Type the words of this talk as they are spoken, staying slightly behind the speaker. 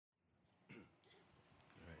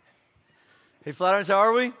Hey, Flatirons, how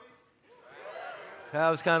are we?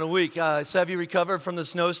 That was kind of weak. So have you recovered from the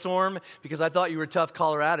snowstorm? Because I thought you were tough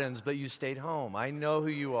Coloradans, but you stayed home. I know who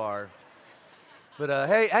you are. But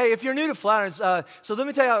hey, if you're new to Flatirons, so let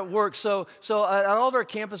me tell you how it works. So at all of our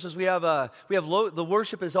campuses, we have the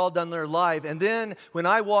worship is all done there live, and then when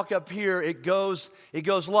I walk up here, it goes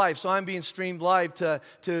live. So I'm being streamed live to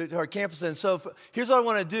our campus. And so here's what I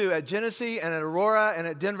want to do at Genesee and at Aurora and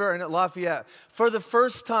at Denver and at Lafayette. For the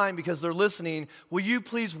first time, because they're listening, will you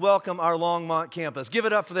please welcome our Longmont campus? Give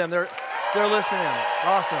it up for them. They're listening.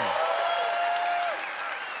 Awesome.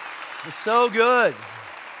 It's so good.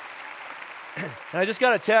 And I just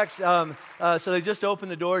got a text, so they just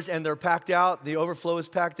opened the doors and they're packed out. The overflow is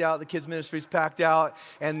packed out. The kids' ministry is packed out.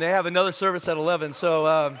 And they have another service at 11.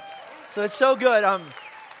 So it's so good.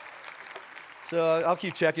 So I'll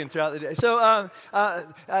keep checking throughout the day. So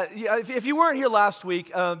if you weren't here last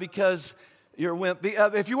week, because you're a wimp.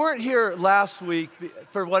 If you weren't here last week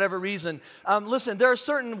for whatever reason, listen, there are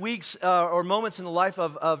certain weeks or moments in the life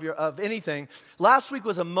of anything. Last week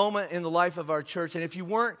was a moment in the life of our church, and if you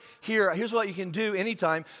weren't here, here's what you can do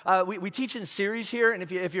anytime. We teach in series here, and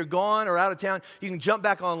if you're gone or out of town, you can jump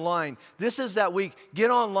back online. This is that week.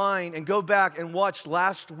 Get online and go back and watch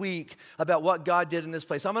last week about what God did in this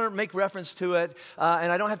place. I'm going to make reference to it,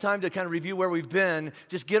 and I don't have time to kind of review where we've been.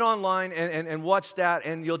 Just get online and watch that,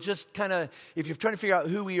 and you'll just kind of, if you're trying to figure out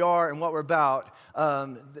who we are and what we're about,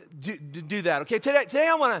 do that. Okay, today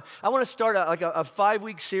I want to start a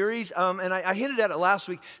 5-week series, and I hinted at it last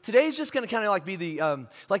week. Today's just going to kind of like be the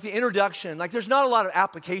introduction. Like there's not a lot of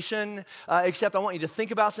application, except I want you to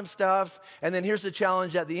think about some stuff, and then here's the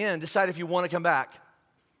challenge at the end: decide if you want to come back.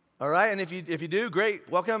 All right, and if you do, great,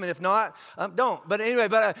 welcome. And if not, don't. But anyway,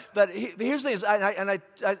 but here's the thing: I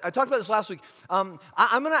talked about this last week. I'm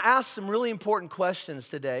going to ask some really important questions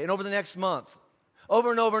today, and over the next month,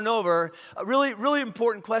 over and over and over, a really, really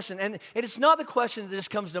important question. And it's not the question that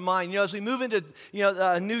just comes to mind. You know, as we move into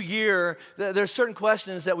a new year, there's certain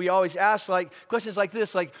questions that we always ask, like questions like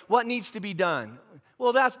this, like what needs to be done?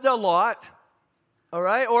 Well, that's a lot. All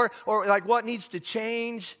right, or like what needs to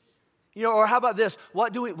change? You know, or how about this?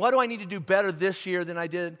 What do I need to do better this year than I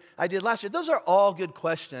did last year? Those are all good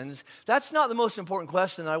questions. That's not the most important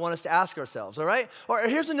question that I want us to ask ourselves, all right? Or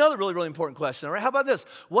here's another really, really important question, all right? How about this?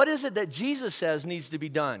 What is it that Jesus says needs to be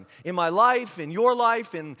done in my life, in your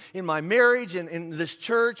life, in my marriage, in this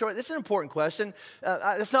church? Or, it's an important question.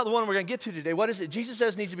 That's not the one we're going to get to today. What is it Jesus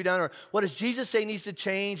says needs to be done? Or what does Jesus say needs to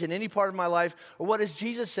change in any part of my life? Or what does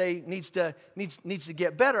Jesus say needs to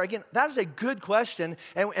get better? Again, that is a good question,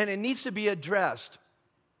 and it needs to be addressed.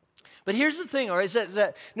 But here's the thing, all right, is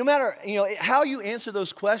that no matter how you answer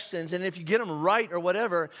those questions, and if you get them right or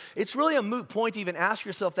whatever, it's really a moot point to even ask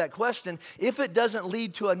yourself that question if it doesn't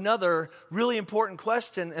lead to another really important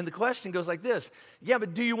question. And the question goes like this: yeah,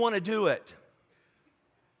 but do you want to do it?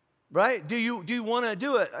 Right? Do you want to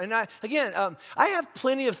do it? And I have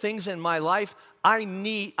plenty of things in my life I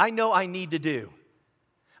know I need to do.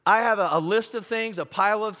 I have a list of things, a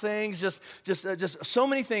pile of things, just so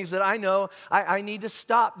many things that I know I need to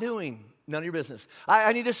stop doing. None of your business.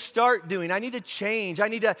 I need to start doing. I need to change. I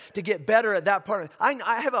need to get better at that part.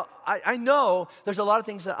 I know there's a lot of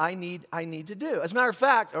things that I need to do. As a matter of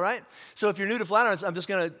fact, all right? So if you're new to Flatirons, I'm just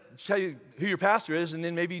going to tell you who your pastor is, and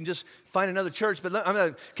then maybe you can just find another church. But I'm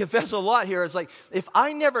going to confess a lot here. It's like, if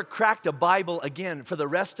I never cracked a Bible again for the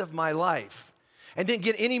rest of my life and didn't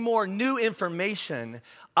get any more new information,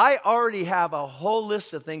 I already have a whole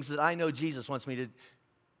list of things that I know Jesus wants me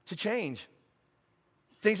to change.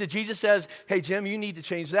 Things that Jesus says, hey, Jim, you need to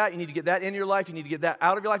change that. You need to get that in your life. You need to get that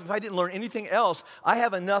out of your life. If I didn't learn anything else, I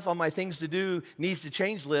have enough on my things to do, needs to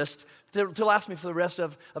change list to last me for the rest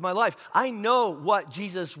of my life. I know what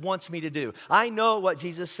Jesus wants me to do. I know what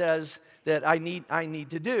Jesus says that I need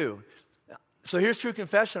to do. So here's true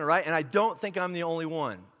confession, all right? And I don't think I'm the only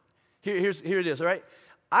one. Here it is, all right?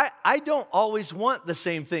 I don't always want the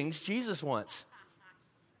same things Jesus wants.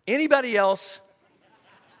 Anybody else?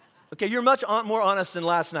 Okay, you're much more honest than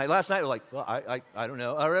last night. Last night, we're like, well, I don't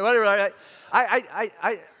know. All right, whatever.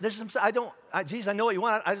 There's some. Jesus, I know what you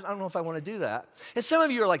want. I don't know if I want to do that. And some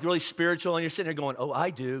of you are like really spiritual, and you're sitting there going, oh, I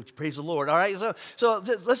do. Praise the Lord. All right. So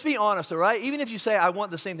let's be honest. All right. Even if you say I want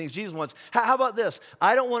the same things Jesus wants, how about this?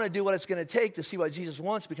 I don't want to do what it's going to take to see what Jesus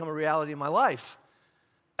wants become a reality in my life.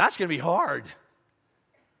 That's going to be hard.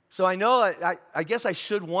 So I know I guess I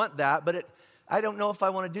should want that, but I don't know if I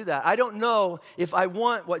want to do that. I don't know if I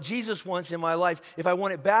want what Jesus wants in my life, if I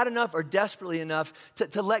want it bad enough or desperately enough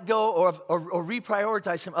to let go or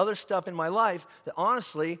reprioritize some other stuff in my life that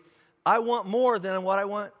honestly, I want more than what I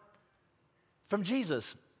want from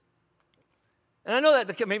Jesus. And I know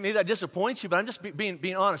that maybe that disappoints you, but I'm just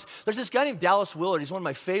being honest. There's this guy named Dallas Willard. He's one of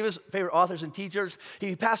my favorite authors and teachers.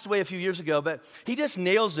 He passed away a few years ago, but he just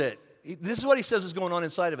nails it. This is what he says is going on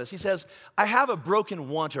inside of us. He says, I have a broken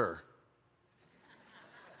wanter.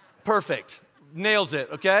 Perfect. Nails it,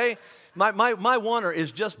 okay? My wanter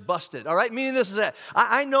is just busted, all right? Meaning this is that.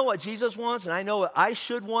 I know what Jesus wants, and I know what I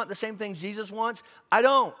should want, the same things Jesus wants. I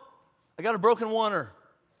don't. I got a broken wanter,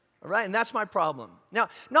 all right? And that's my problem. Now,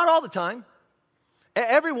 not all the time.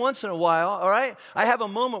 Every once in a while, all right, I have a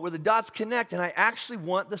moment where the dots connect and I actually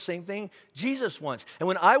want the same thing Jesus wants. And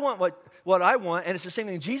when I want what I want and it's the same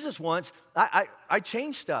thing Jesus wants, I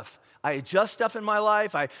change stuff. I adjust stuff in my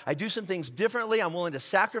life. I do some things differently. I'm willing to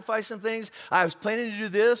sacrifice some things. I was planning to do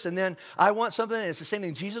this, and then I want something and it's the same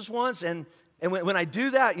thing Jesus wants. And when I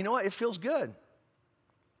do that, you know what? It feels good.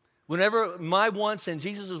 Whenever my wants and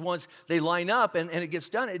Jesus' wants, they line up and it gets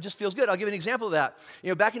done, it just feels good. I'll give you an example of that. You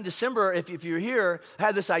know, back in December, if you're here, I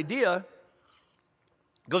had this idea.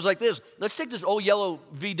 It goes like this. Let's take this old yellow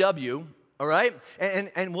VW, all right?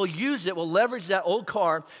 And we'll use it, we'll leverage that old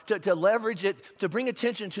car to leverage it, to bring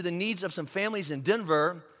attention to the needs of some families in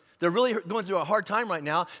Denver. They're really going through a hard time right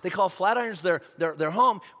now. They call Flatirons their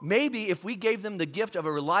home. Maybe if we gave them the gift of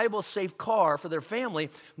a reliable, safe car for their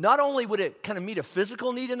family, not only would it kind of meet a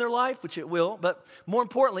physical need in their life, which it will, but more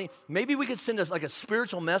importantly, maybe we could send us like a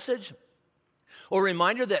spiritual message or a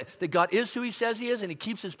reminder that God is who he says he is and he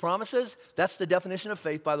keeps his promises. That's the definition of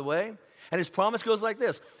faith, by the way. And his promise goes like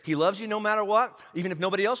this. He loves you no matter what. Even if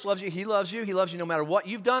nobody else loves you, he loves you. He loves you no matter what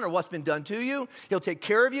you've done or what's been done to you. He'll take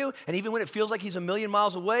care of you. And even when it feels like he's a million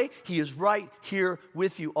miles away, he is right here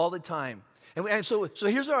with you all the time. And so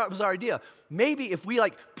here's was our idea. Maybe if we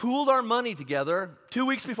like pooled our money together 2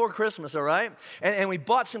 weeks before Christmas, all right? And we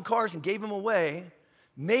bought some cars and gave them away,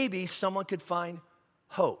 maybe someone could find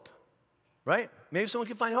hope, right? Maybe someone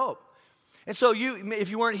could find hope. And so if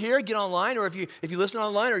you weren't here, get online, or if you listen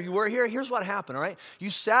online or you were here, here's what happened, all right? You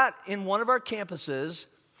sat in one of our campuses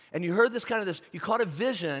and you heard you caught a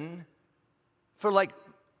vision for like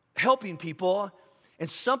helping people, and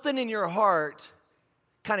something in your heart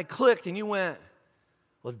kind of clicked and you went,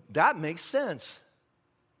 well, that makes sense.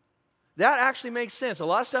 That actually makes sense. A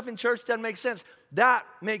lot of stuff in church doesn't make sense. That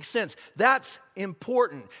makes sense. That's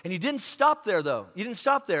important. And you didn't stop there, though. You didn't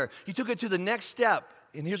stop there. You took it to the next step.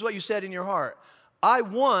 And here's what you said in your heart. I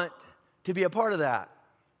want to be a part of that.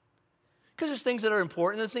 Because there's things that are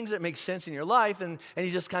important, there's things that make sense in your life, and you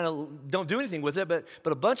just kind of don't do anything with it. But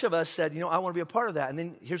a bunch of us said, I want to be a part of that. And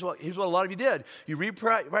then here's what a lot of you did. You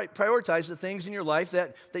reprioritize the things in your life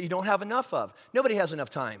that you don't have enough of. Nobody has enough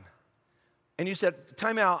time. And you said,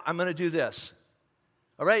 time out, I'm going to do this.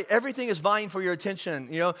 All right, everything is vying for your attention.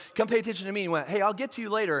 Come pay attention to me. You went, hey, I'll get to you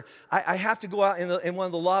later. I have to go out in one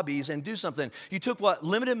of the lobbies and do something. You took what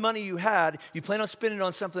limited money you had, you plan on spending it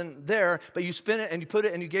on something there, but you spent it and you put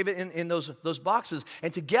it and you gave it in those boxes.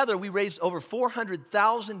 And together we raised over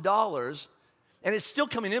 $400,000. And it's still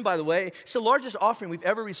coming in, by the way. It's the largest offering we've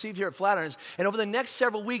ever received here at Flatirons. And over the next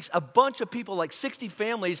several weeks, a bunch of people, like 60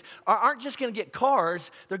 families, aren't just going to get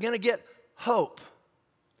cars, they're going to get hope.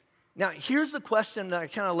 Now, here's the question that I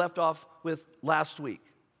kind of left off with last week.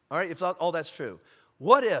 All right, if all that's true.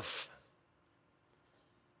 What if,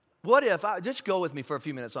 just go with me for a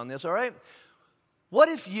few minutes on this, all right? What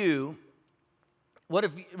if,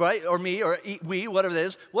 right, or me, or we, whatever it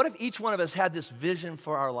is, what if each one of us had this vision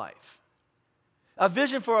for our life? A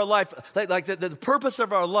vision for our life, like the purpose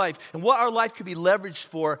of our life and what our life could be leveraged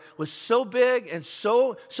for was so big and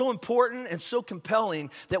so important and so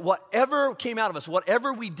compelling that whatever came out of us,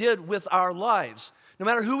 whatever we did with our lives, no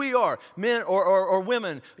matter who we are, men or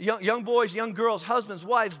women, young boys, young girls, husbands,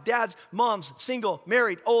 wives, dads, moms, single,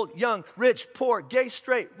 married, old, young, rich, poor, gay,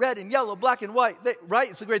 straight, red and yellow, black and white,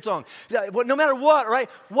 right? It's a great song. No matter what,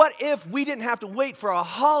 right? What if we didn't have to wait for a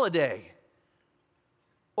holiday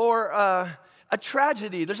or a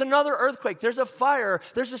tragedy, there's another earthquake, there's a fire,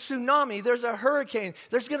 there's a tsunami, there's a hurricane.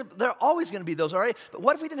 There are always going to be those, all right? But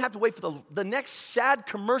what if we didn't have to wait for the next sad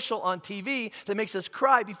commercial on TV that makes us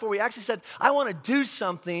cry before we actually said, I want to do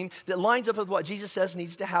something that lines up with what Jesus says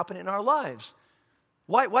needs to happen in our lives?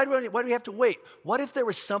 Why do we have to wait? What if there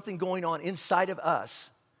was something going on inside of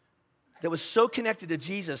us that was so connected to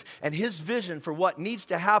Jesus and his vision for what needs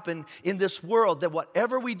to happen in this world, that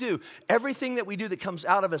whatever we do, everything that we do that comes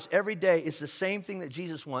out of us every day is the same thing that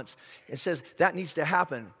Jesus wants. It says that needs to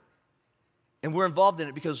happen. And we're involved in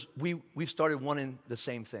it because we've started wanting the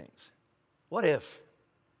same things. What if?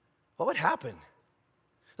 What would happen?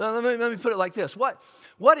 Let me put it like this. What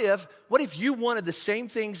if you wanted the same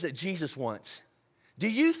things that Jesus wants? Do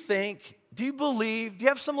you think Do you believe, do you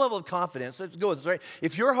have some level of confidence? Let's go with this, right?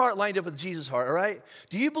 If your heart lined up with Jesus' heart, all right,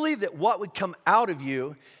 do you believe that what would come out of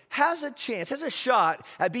you has a chance, has a shot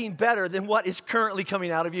at being better than what is currently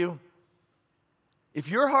coming out of you? If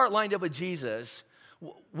your heart lined up with Jesus,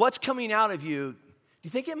 what's coming out of you, do you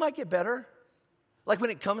think it might get better? Like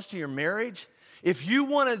when it comes to your marriage, if you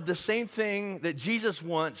wanted the same thing that Jesus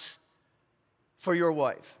wants for your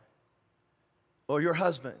wife or your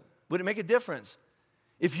husband, would it make a difference?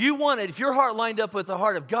 If your heart lined up with the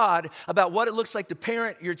heart of God about what it looks like to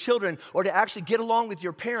parent your children or to actually get along with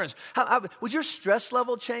your parents, would your stress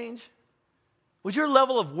level change? Would your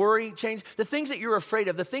level of worry change? The things that you're afraid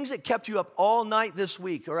of, the things that kept you up all night this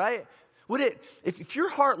week, all right? Would it, if your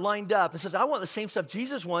heart lined up and says, I want the same stuff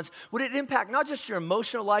Jesus wants, would it impact not just your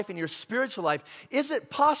emotional life and your spiritual life? Is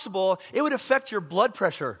it possible it would affect your blood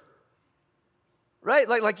pressure? Right?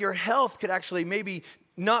 Like your health could actually maybe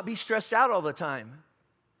not be stressed out all the time.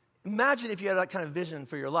 Imagine if you had that kind of vision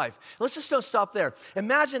for your life. Let's just don't stop there.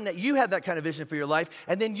 Imagine that you had that kind of vision for your life,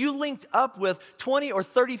 and then you linked up with 20 or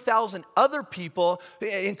 30,000 other people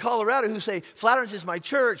in Colorado who say, Flatirons is my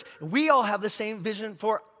church. We all have the same vision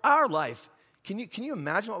for our life. Can you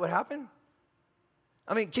imagine what would happen?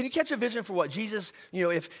 I mean, can you catch a vision for what Jesus,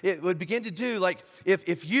 if it would begin to do, like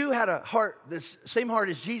if you had a heart, this same heart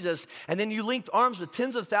as Jesus, and then you linked arms with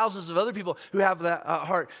tens of thousands of other people who have that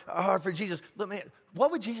heart for Jesus,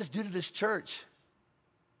 what would Jesus do to this church?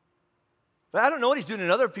 But I don't know what he's doing in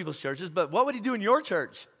other people's churches, but what would he do in your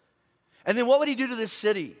church? And then what would he do to this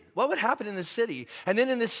city? What would happen in this city? And then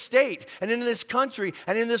in this state, and then in this country,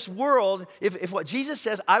 and in this world, if what Jesus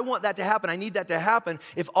says, I want that to happen, I need that to happen,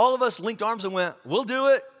 if all of us linked arms and went, we'll do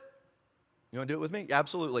it. You want to do it with me?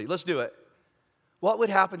 Absolutely. Let's do it. What would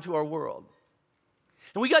happen to our world?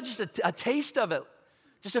 And we got just a taste of it.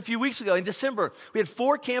 Just a few weeks ago in December, we had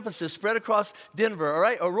 4 campuses spread across Denver, all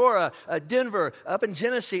right? Aurora, Denver, up in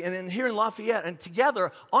Genesee, and then here in Lafayette. And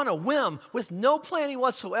together, on a whim, with no planning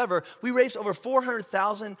whatsoever, we raised over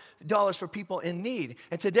 $400,000 for people in need.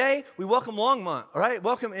 And today, we welcome Longmont, all right?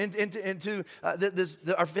 Welcome into our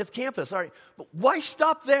 5th campus, all right? But why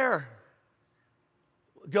stop there?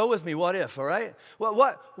 Go with me, what if, all right? Well,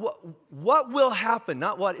 what will happen,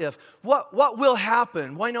 not what if, what will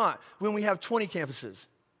happen, why not, when we have 20 campuses?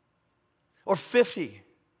 Or 50?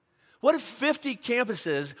 What if 50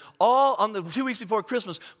 campuses, all on the 2 weeks before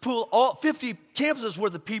Christmas, pool all 50 campuses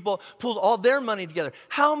worth of people, pulled all their money together?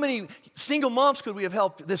 How many single moms could we have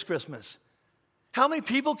helped this Christmas? How many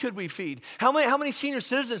people could we feed? How many senior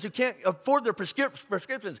citizens who can't afford their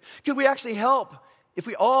prescriptions could we actually help? If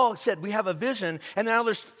we all said we have a vision, and now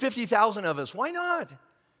there's 50,000 of us, why not?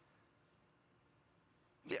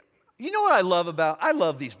 You know what I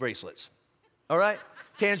love these bracelets, all right?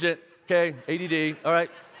 Tangent, okay, ADD, all right?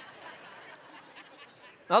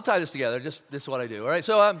 I'll tie this together, this is what I do, all right?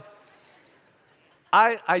 So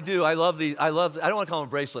I love these, I don't want to call them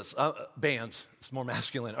bracelets, bands, it's more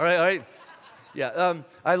masculine, all right? Yeah,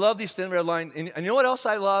 I love these thin red line, and you know what else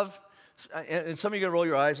I love? And some of you are going to roll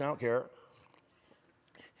your eyes, I don't care.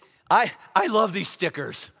 I love these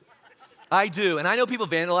stickers. I do. And I know people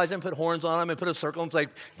vandalize them, put horns on them, and put a circle, and it's like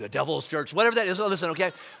the devil's church, whatever that is. Oh, listen,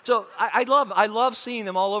 okay? So I love seeing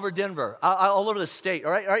them all over Denver, all over the state,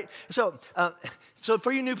 all right? So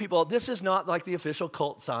for you new people, this is not like the official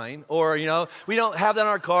cult sign, or, we don't have that in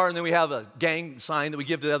our car, and then we have a gang sign that we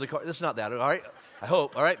give to the other car. It's not that, all right? I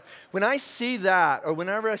hope, all right? When I see that, or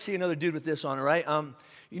whenever I see another dude with this on, all right,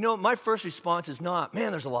 my first response is not,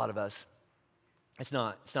 man, there's a lot of us. It's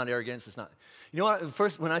not arrogance. It's not. You know what?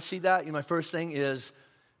 When I see that, my first thing is,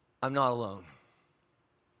 I'm not alone.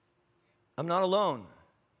 I'm not alone,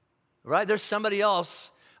 right? There's somebody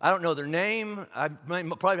else. I don't know their name. I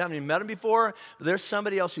probably haven't even met them before. But there's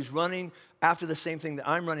somebody else who's running after the same thing that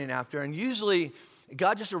I'm running after. And usually,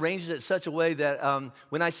 God just arranges it in such a way that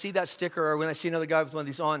when I see that sticker or when I see another guy with one of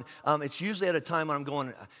these on, it's usually at a time when I'm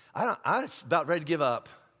going, I'm about ready to give up.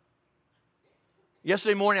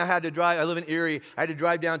 Yesterday morning, I live in Erie, I had to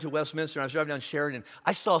drive down to Westminster, and I was driving down Sheridan.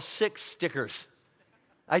 I saw 6 stickers.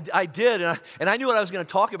 I did, and I knew what I was going to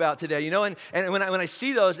talk about today, and when I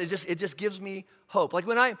see those, it just gives me hope. Like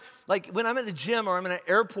when I'm at the gym or I'm in an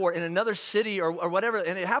airport in another city or whatever,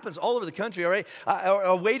 and it happens all over the country, all right?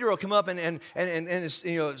 A waiter will come up and is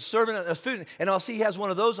serving a food, and I'll see he has one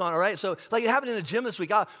of those on, all right? So like it happened in the gym this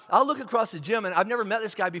week. I'll look across the gym, and I've never met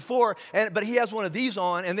this guy before, but he has one of these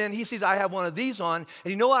on, and then he sees I have one of these on,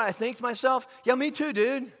 and you know what I think to myself? Yeah, me too,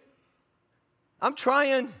 dude. I'm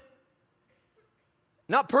trying.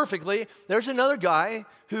 Not perfectly. There's another guy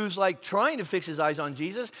who's like trying to fix his eyes on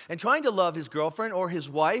Jesus and trying to love his girlfriend or his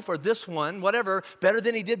wife or this one, whatever, better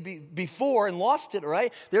than he did before and lost it,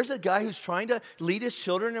 right? There's a guy who's trying to lead his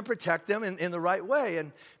children and protect them in the right way.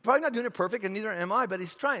 And probably not doing it perfect, and neither am I, but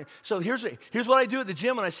he's trying. So here's what I do at the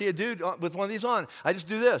gym when I see a dude with one of these on. I just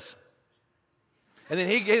do this. And then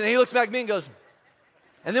he looks back at me and goes,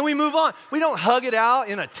 and then we move on. We don't hug it out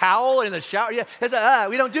in a towel in the shower. Yeah,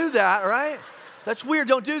 we don't do that, all right? That's weird.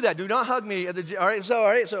 Don't do that. Do not hug me at the gym. All right,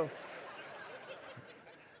 so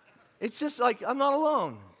it's just like I'm not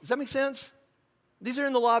alone. Does that make sense? These are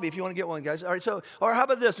in the lobby if you want to get one, guys. All right, or how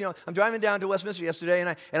about this? I'm driving down to Westminster yesterday, and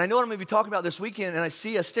I know what I'm going to be talking about this weekend, and I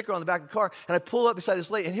see a sticker on the back of the car, and I pull up beside this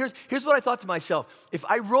lady, and here's what I thought to myself. If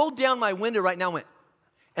I rolled down my window right now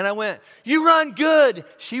and I went, "You run good,"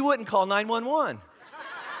 she wouldn't call 911.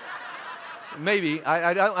 Maybe,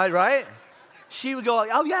 right? She would go,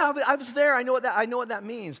 "Oh yeah, I was there. I know what that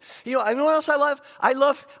means." I know what else I love? I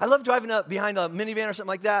love driving up behind a minivan or something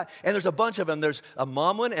like that, and there's a bunch of them. There's a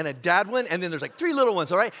mom one and a dad one, and then there's like 3 little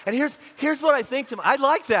ones. All right, and here's what I think to them. I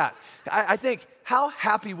like that. I think, how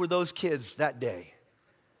happy were those kids that day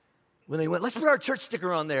when they went, "Let's put our church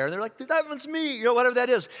sticker on there," and they're like, "That one's me," whatever that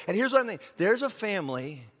is. And here's what I'm thinking. There's a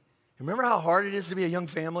family. Remember how hard it is to be a young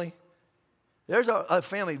family? There's a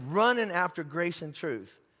family running after grace and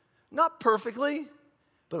truth. Not perfectly,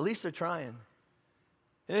 but at least they're trying.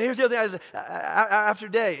 And here's the other thing. After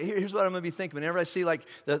day, here's what I'm going to be thinking. Whenever I see like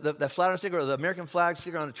the Flatiron sticker or the American flag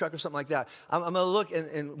sticker on a truck or something like that, I'm going to look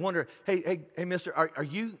and wonder, hey, mister, are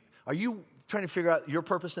you trying to figure out your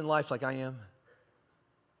purpose in life like I am?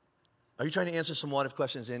 Are you trying to answer some what-if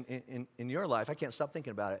questions in your life? I can't stop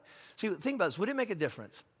thinking about it. See, think about this. Would it make a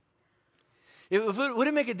difference? Would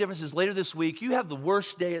it make a difference if later this week you have the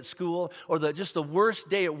worst day at school or just the worst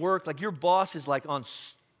day at work, like your boss is like on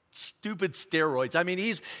stupid steroids? I mean,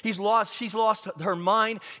 she's lost her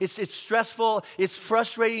mind. It's stressful. It's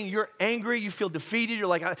frustrating. You're angry. You feel defeated. You're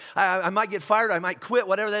like, I might get fired. I might quit,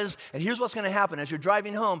 whatever that is. And here's what's going to happen. As you're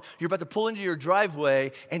driving home, you're about to pull into your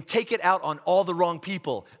driveway and take it out on all the wrong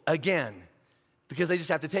people again because they just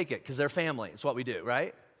have to take it because they're family. It's what we do,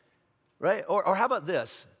 right? Right? Or how about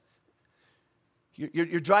this?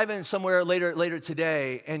 You're driving somewhere later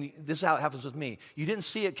today, and this is how it happens with me. You didn't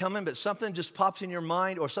see it coming, but something just pops in your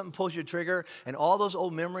mind or something pulls your trigger, and all those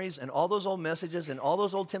old memories and all those old messages and all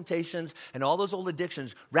those old temptations and all those old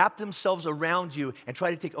addictions wrap themselves around you and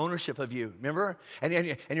try to take ownership of you, remember?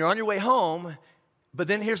 And you're on your way home, but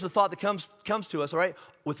then here's the thought that comes to us, all right?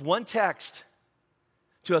 With one text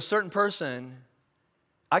to a certain person,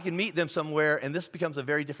 I can meet them somewhere, and this becomes a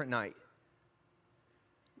very different night.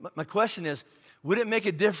 My question is, would it make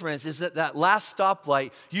a difference is that last stoplight,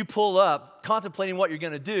 you pull up, contemplating what you're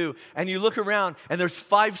going to do, and you look around, and there's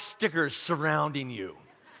 5 stickers surrounding you?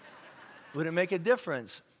 Would it make a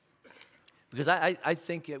difference? Because I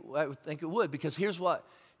think it would, because here's what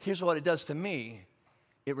it does to me.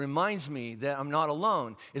 It reminds me that I'm not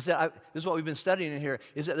alone. This is what we've been studying in here,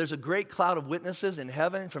 is that there's a great cloud of witnesses in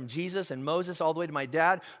heaven from Jesus and Moses all the way to my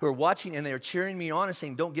dad who are watching, and they are cheering me on and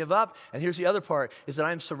saying, "Don't give up." And here's the other part, is that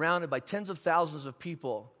I'm surrounded by tens of thousands of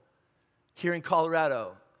people here in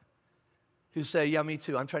Colorado who say, "Yeah, me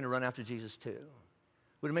too. I'm trying to run after Jesus too."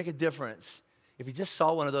 Would it make a difference if you just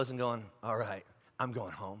saw one of those and going, "All right, I'm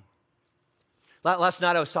going home"? Last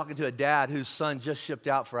night I was talking to a dad whose son just shipped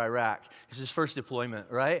out for Iraq. It's his first deployment,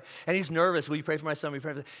 right? And he's nervous. "Will you pray for my son? Will you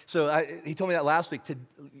pray for?" So he told me that last week.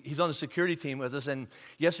 He's on the security team with us, and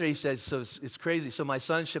yesterday he said, "So it's crazy. So my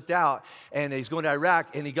son shipped out, and he's going to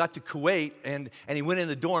Iraq, and he got to Kuwait, and he went in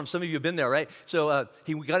the dorm." Some of you have been there, right? So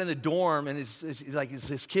he got in the dorm, and it's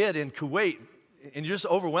this kid in Kuwait, and you're just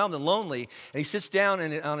overwhelmed and lonely. And he sits down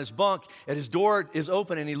on his bunk, and his door is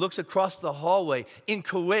open, and he looks across the hallway in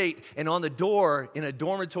Kuwait, and on the door in a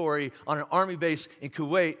dormitory on an army base in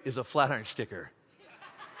Kuwait is a Flatiron sticker.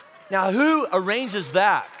 Now, who arranges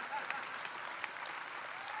that?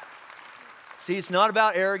 See, it's not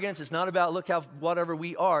about arrogance. It's not about look how whatever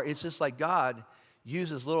we are. It's just like God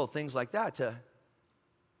uses little things like that to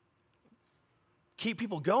keep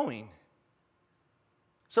people going.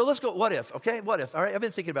 So let's go, what if, okay? What if? All right, I've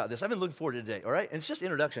been thinking about this. I've been looking forward to today, all right? And it's just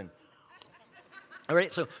introduction. All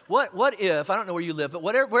right, so what if, I don't know where you live, but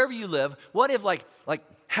wherever you live, what if like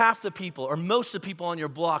half the people or most of the people on your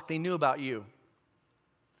block, they knew about you?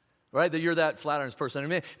 right? That you're that flat-irons person.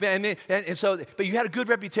 But you had a good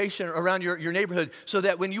reputation around your neighborhood so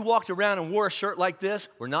that when you walked around and wore a shirt like this,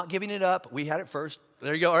 we're not giving it up. We had it first.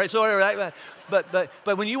 There you go. All right. So, all right.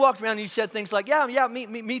 But when you walked around and you said things like, yeah,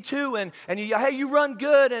 me too. And hey, you run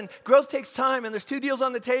good and growth takes time and there's 2 deals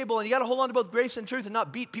on the table and you got to hold on to both grace and truth and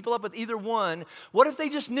not beat people up with either one. What if they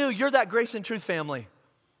just knew you're that grace and truth family?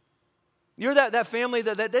 You're that family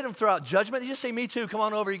that they don't throw out judgment. They just say, me too, come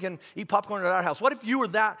on over, you can eat popcorn at our house. What if you were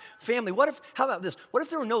that family? How about this? What if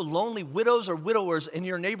there were no lonely widows or widowers in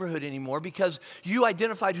your neighborhood anymore because you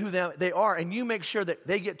identified who they are and you make sure that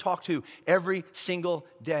they get talked to every single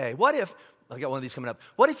day? What if, I got one of these coming up,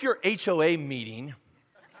 what if your HOA meeting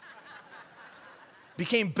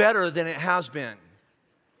became better than it has been?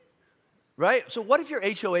 Right? So what if your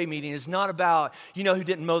HOA meeting is not about, who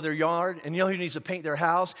didn't mow their yard, and who needs to paint their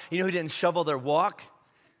house, who didn't shovel their walk?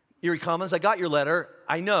 Erie Commons, I got your letter.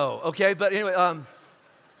 I know, okay? But anyway,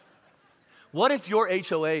 what if your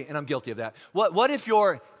HOA, and I'm guilty of that, what if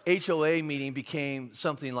your HOA meeting became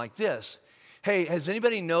something like this? Hey, has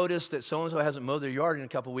anybody noticed that so-and-so hasn't mowed their yard in a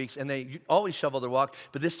couple weeks, and they always shovel their walk,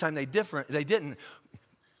 but this time they didn't.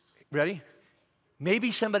 Ready? Maybe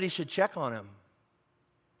somebody should check on him.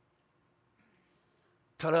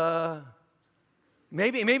 Ta-da.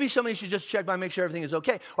 Maybe somebody should just check by and make sure everything is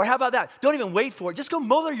okay. Or how about that? Don't even wait for it. Just go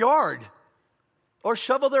mow their yard or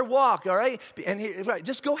shovel their walk, all right? And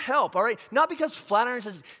just go help, all right? Not because Flatirons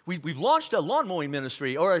says we've launched a lawn mowing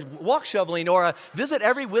ministry or a walk shoveling or a visit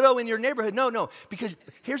every widow in your neighborhood. No, because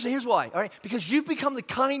here's why, all right? Because you've become the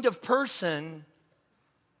kind of person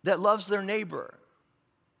that loves their neighbor.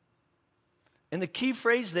 And the key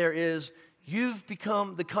phrase there is, you've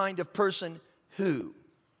become the kind of person who.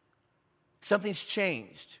 Something's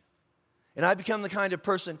changed. And I become the kind of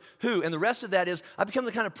person who, and the rest of that is, I become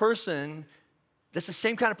the kind of person that's the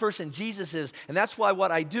same kind of person Jesus is. And that's why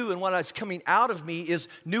what I do and what is coming out of me is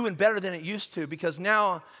new and better than it used to, because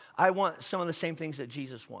now I want some of the same things that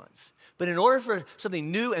Jesus wants. But in order for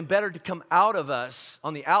something new and better to come out of us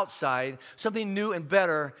on the outside, something new and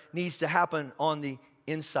better needs to happen on the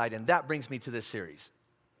inside. And that brings me to this series,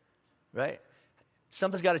 right?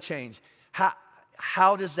 Something's got to change.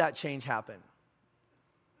 How does that change happen?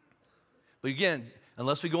 But again,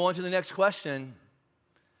 unless we go on to the next question,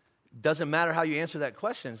 it doesn't matter how you answer that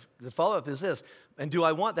question. The follow-up is this, and do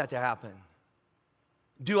I want that to happen?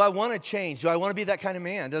 Do I want to change? Do I want to be that kind of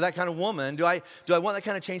man, or that kind of woman? Do I want that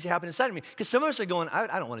kind of change to happen inside of me? Because some of us are going,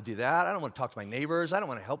 I don't want to do that. I don't want to talk to my neighbors. I don't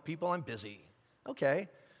want to help people. I'm busy. Okay,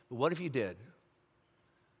 but what if you did?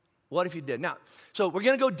 What if you did? Now, so we're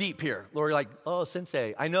going to go deep here. Lori, like, oh,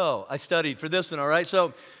 sensei, I know. I studied for this one, all right?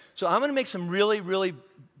 So I'm going to make some really, really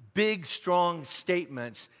big, strong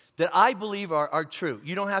statements that I believe are true.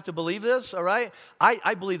 You don't have to believe this, all right?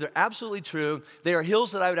 I believe they're absolutely true. They are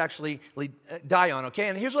hills that I would actually die on, okay?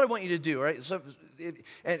 And here's what I want you to do, all right? So,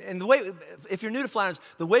 and the way, if you're new to Flatirons,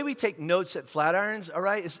 the way we take notes at Flatirons, all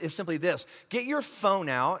right, is simply this. Get your phone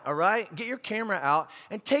out, all right? Get your camera out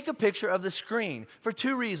and take a picture of the screen for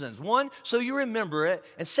 2 reasons. 1, so you remember it.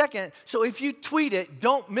 And 2nd, so if you tweet it,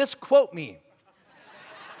 don't misquote me.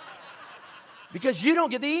 Because you don't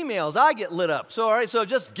get the emails, I get lit up. So, all right, so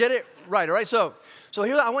just get it right, all right? So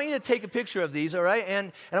here, I want you to take a picture of these, all right?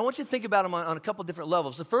 And I want you to think about them on a couple different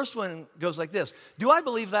levels. The first one goes like this. Do I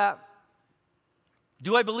believe that?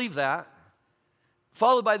 Do I believe that?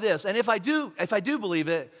 Followed by this. And if I do believe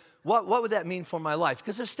it, what would that mean for my life?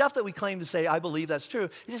 Because there's stuff that we claim to say, I believe that's true.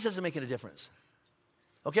 It just doesn't make any difference.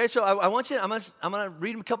 Okay, so I want you, I'm going to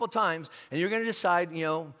read them a couple times, and you're going to decide,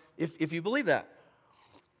 if you believe that.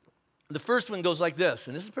 The first one goes like this,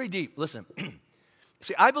 and this is pretty deep. Listen.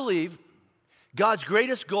 See, I believe God's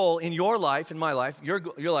greatest goal in your life, in my life, your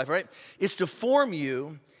life, right, is to form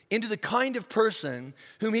you into the kind of person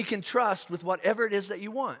whom He can trust with whatever it is that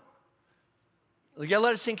you want. You gotta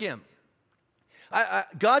let it sink in.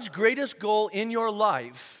 God's greatest goal in your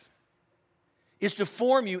life is to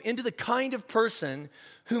form you into the kind of person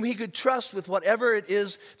whom He could trust with whatever it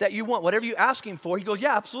is that you want. Whatever you ask Him for, He goes,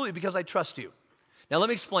 yeah, absolutely, because I trust you. Now, let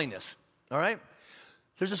me explain this, all right?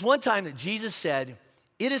 There's this one time that Jesus said,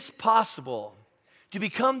 it is possible to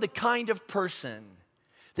become the kind of person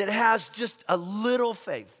that has just a little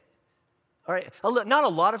faith, all right? Not a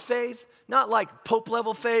lot of faith, not like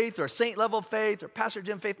Pope-level faith or saint-level faith or Pastor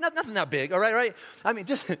Jim faith, nothing that big, all right, right? I mean,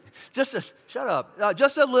 just shut up,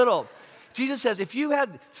 just a little. Jesus says, if you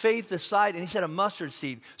had faith the size, and He said a mustard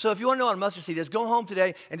seed. So if you want to know what a mustard seed is, go home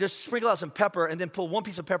today and just sprinkle out some pepper and then pull one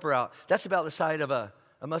piece of pepper out. That's about the size of a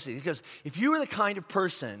A mustard seed. Because if you were the kind of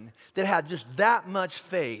person that had just that much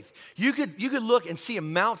faith, you could look and see a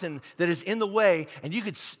mountain that is in the way, and he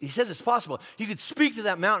says it's possible. You could speak to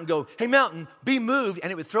that mountain and go, hey, mountain, be moved,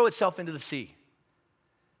 and it would throw itself into the sea.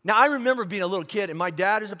 Now, I remember being a little kid, and my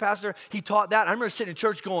dad is a pastor. He taught that. I remember sitting in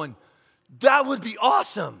church going, that would be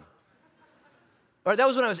awesome. All right, that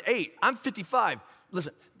was when I was 8. I'm 55.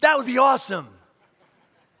 Listen, that would be awesome.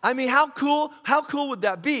 I mean, how cool would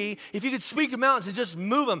that be if you could speak to mountains and just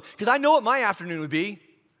move them? Because I know what my afternoon would be.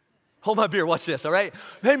 Hold my beer, watch this, all right?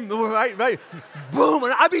 Right, boom,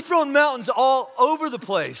 and I'd be throwing mountains all over the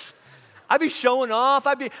place. I'd be showing off.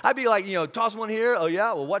 I'd be like, toss one here. Oh,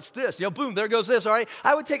 yeah, well, what's this? Boom, there goes this, all right?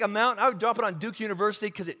 I would take a mountain. I would drop it on Duke University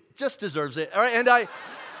because it just deserves it, all right? And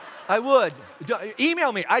I would.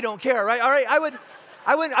 Email me. I don't care, right? All right,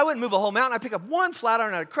 I wouldn't move a whole mountain. I'd pick up one flat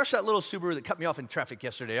iron and I'd crush that little Subaru that cut me off in traffic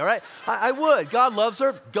yesterday, all right? I would. God loves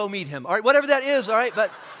her. Go meet him, all right? Whatever that is, all right? But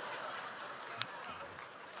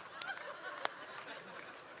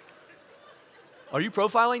are you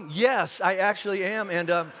profiling? Yes, I actually am.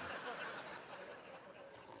 And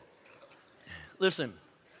listen,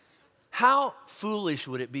 how foolish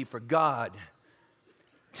would it be for God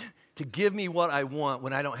to give me what I want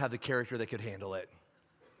when I don't have the character that could handle it?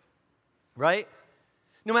 Right?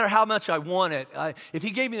 No matter how much I want it, if he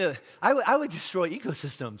gave me I would destroy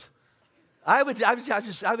ecosystems. I would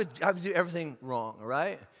do everything wrong, all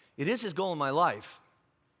right? It is his goal in my life.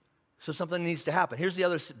 So something needs to happen. Here's the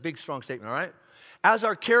other big, strong statement, all right? As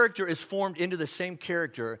our character is formed into the same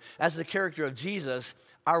character as the character of Jesus,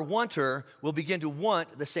 our wanter will begin to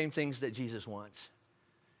want the same things that Jesus wants.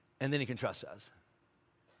 And then he can trust us.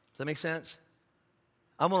 Does that make sense?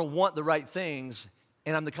 I'm going to want the right things,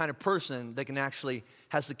 and I'm the kind of person that can actually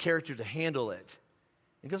has the character to handle it.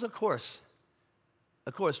 He goes, of course,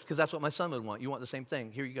 because that's what my son would want. You want the same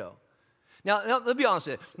thing. Here you go. Now let's be honest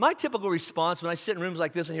with you. My typical response when I sit in rooms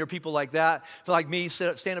like this and hear people like that, like me,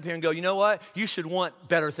 stand up here and go, you know what? You should want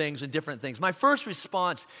better things and different things. My first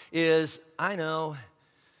response is, I know,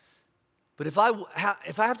 but if I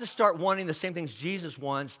have to start wanting the same things Jesus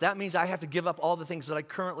wants, that means I have to give up all the things that I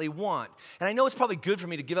currently want. And I know it's probably good for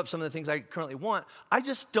me to give up some of the things I currently want. I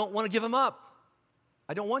just don't want to give them up.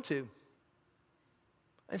 I don't want to.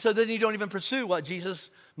 And so then you don't even pursue what Jesus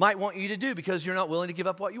might want you to do because you're not willing to give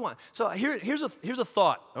up what you want. So here's a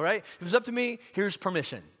thought, all right? If it's up to me, here's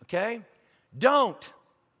permission, okay? Don't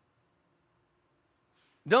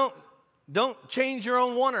change your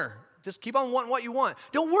own wanter. Just keep on wanting what you want.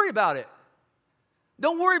 Don't worry about it.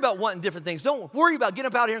 Don't worry about wanting different things. Don't worry about getting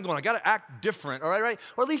up out here and going, I got to act different, all right?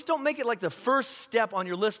 Or at least don't make it like the first step on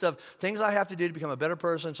your list of things I have to do to become a better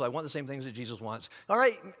person, so I want the same things that Jesus wants. All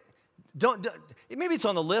right? Don't maybe it's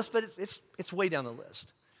on the list, but it's way down the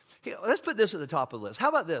list. Okay, let's put this at the top of the list. How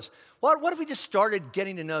about this? What if we just started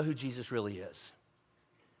getting to know who Jesus really is?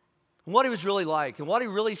 And what he was really like, and what he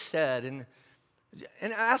really said, and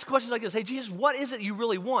ask questions like this. Hey, Jesus, what is it you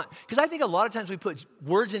really want? Because I think a lot of times we put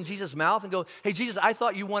words in Jesus' mouth and go, hey, Jesus, I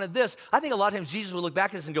thought you wanted this. I think a lot of times Jesus would look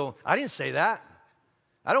back at us and go, I didn't say that.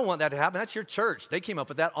 I don't want that to happen. That's your church. They came up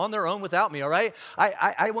with that on their own without me, all right?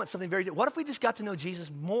 I want something very different. What if we just got to know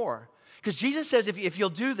Jesus more? Because Jesus says if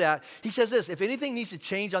you'll do that, he says this, if anything needs to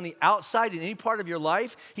change on the outside in any part of your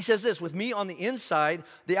life, he says this, with me on the inside,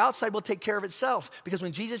 the outside will take care of itself. Because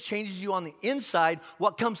when Jesus changes you on the inside,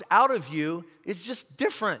 what comes out of you is just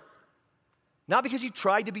different. Not because you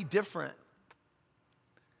tried to be different.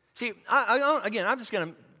 See, I'm just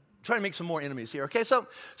going to try to make some more enemies here, okay? So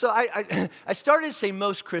I started to say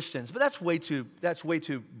most Christians, but that's way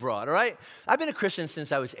too broad, all right? I've been a Christian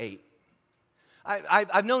since I was 8.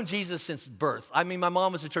 I've known Jesus since birth. I mean, my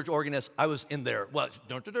mom was a church organist. I was in there. Well,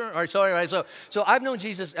 all right, so I've known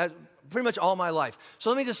Jesus pretty much all my life. So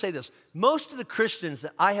let me just say this. Most of the Christians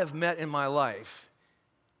that I have met in my life,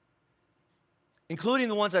 including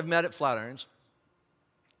the ones I've met at Flatirons,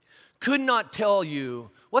 could not tell you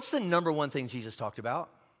what's the number one thing Jesus talked about.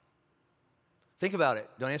 Think about it.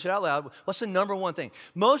 Don't answer it out loud. What's the number one thing?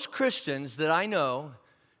 Most Christians that I know,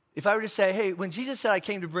 if I were to say, hey, when Jesus said I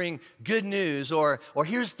came to bring good news or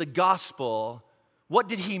here's the gospel, what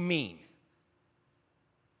did he mean?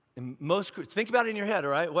 And think about it in your head,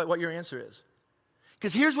 all right, what your answer is.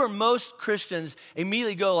 Because here's where most Christians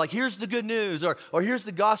immediately go, like, here's the good news or here's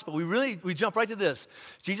the gospel. We jump right to this.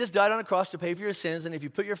 Jesus died on a cross to pay for your sins, and if you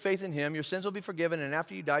put your faith in him, your sins will be forgiven, and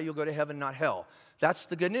after you die, you'll go to heaven, not hell. That's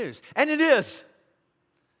the good news. And it is.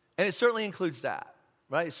 And it certainly includes that,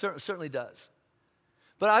 right? It certainly does.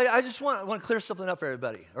 But I just want to clear something up for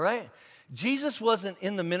everybody, all right? Jesus wasn't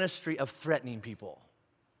in the ministry of threatening people.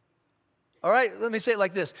 All right, let me say it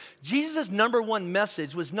like this. Jesus' number one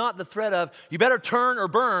message was not the threat of, you better turn or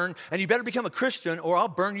burn, and you better become a Christian, or I'll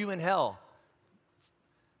burn you in hell.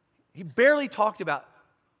 He barely talked about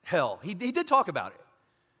hell. He did talk about it,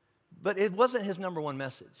 but it wasn't his number one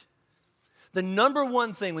message. The number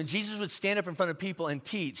one thing, when Jesus would stand up in front of people and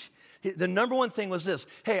teach, the number one thing was this: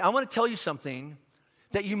 hey, I want to tell you something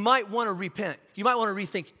that you might want to repent. You might want to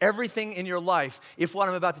rethink everything in your life if what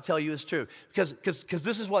I'm about to tell you is true. Because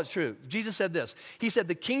this is what's true. Jesus said this. He said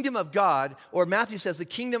the kingdom of God, or Matthew says the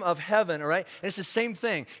kingdom of heaven, all right? And it's the same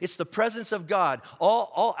thing. It's the presence of God.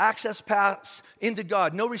 All access paths into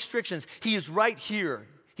God. No restrictions. He is right here.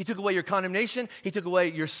 He took away your condemnation. He took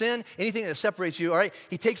away your sin, anything that separates you, all right?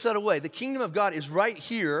 He takes that away. The kingdom of God is right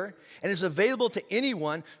here and is available to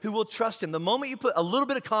anyone who will trust him. The moment you put a little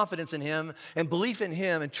bit of confidence in him and belief in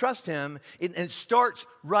him and trust him, it starts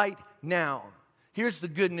right now. Here's the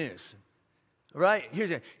good news, all right?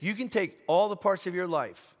 You can take all the parts of your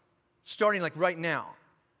life, starting like right now.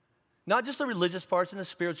 Not just the religious parts and the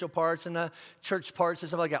spiritual parts and the church parts and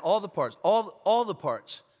stuff like that. All the parts, all the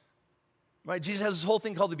parts. Right? Jesus has this whole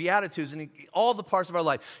thing called the Beatitudes, and all the parts of our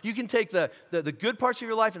life. You can take the good parts of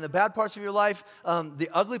your life and the bad parts of your life, the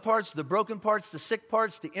ugly parts, the broken parts, the sick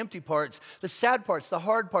parts, the empty parts, the sad parts, the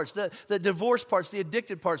hard parts, the divorced parts, the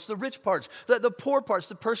addicted parts, the rich parts, the poor parts,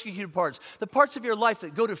 the persecuted parts, the parts of your life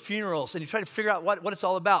that go to funerals and you try to figure out what it's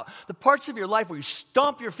all about, the parts of your life where you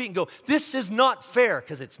stomp your feet and go, this is not fair,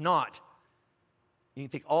 because it's not. You can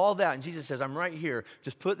take all that, and Jesus says, I'm right here.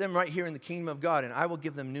 Just put them right here in the kingdom of God, and I will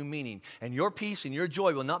give them new meaning. And your peace and your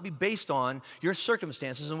joy will not be based on your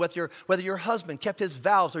circumstances and whether your husband kept his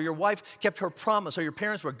vows, or your wife kept her promise, or your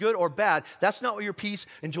parents were good or bad. That's not where your peace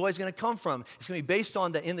and joy is going to come from. It's going to be based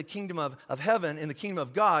on in the kingdom of heaven, in the kingdom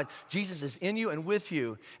of God, Jesus is in you and with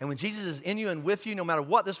you. And when Jesus is in you and with you, no matter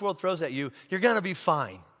what this world throws at you, you're going to be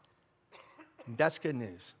fine. And that's good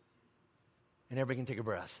news. And everybody can take a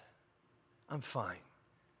breath. I'm fine.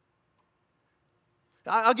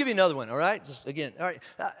 I'll give you another one, all right? Just again, all right.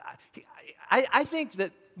 I think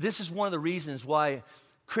that this is one of the reasons why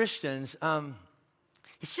Christians,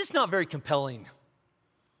 it's just not very compelling.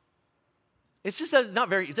 It's just it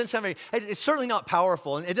doesn't sound very, it's certainly not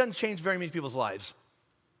powerful, and it doesn't change very many people's lives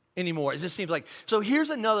anymore. It just seems like, so here's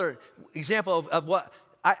another example of what,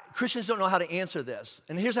 Christians don't know how to answer this.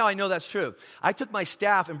 And here's how I know that's true. I took my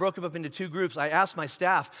staff and broke them up into two groups. I asked my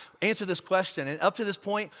staff, answer this question. And up to this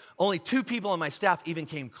point, only 2 people on my staff even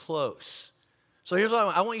came close. So here's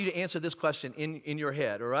what I want you to answer this question in your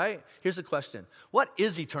head, all right? Here's the question. What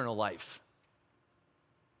is eternal life?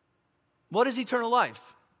 What is eternal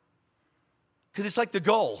life? Because it's like the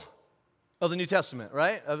goal of the New Testament,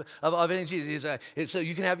 right? Of Jesus. So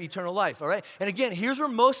you can have eternal life, all right? And again, here's where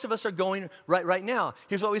most of us are going right now.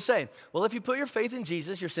 Here's what we say. Well, if you put your faith in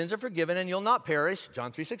Jesus, your sins are forgiven and you'll not perish.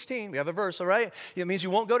 John 3:16, we have a verse, all right? It means you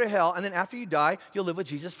won't go to hell, and then after you die, you'll live with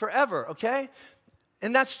Jesus forever, okay?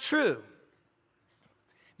 And that's true.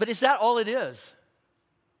 But is that all it is?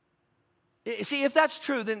 See, if that's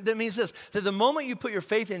true, then that means this, that the moment you put your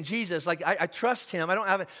faith in Jesus, like I trust him, I don't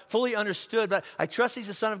have it fully understood, but I trust he's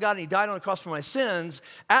the Son of God and he died on the cross for my sins,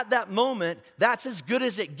 at that moment, that's as good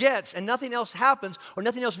as it gets, and nothing else happens or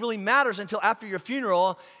nothing else really matters until after your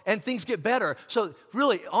funeral and things get better. So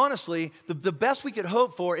really, honestly, the best we could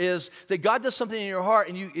hope for is that God does something in your heart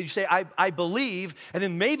and you say, I believe, and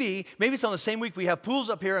then maybe it's on the same week we have pools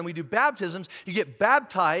up here and we do baptisms, you get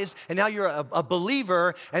baptized, and now you're a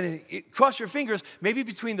believer, and then cross your fingers, maybe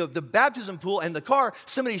between the baptism pool and the car,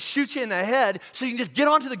 somebody shoots you in the head so you can just get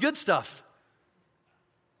on to the good stuff.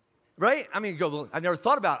 Right? I mean, I've never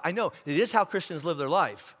thought about it. I know it is how Christians live their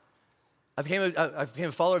life. I became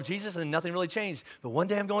a follower of Jesus and nothing really changed. But one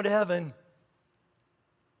day I'm going to heaven.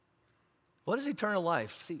 What is eternal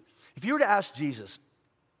life? See, if you were to ask Jesus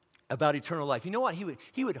about eternal life, you know what?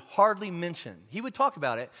 He would hardly mention, he would talk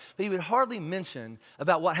about it, but he would hardly mention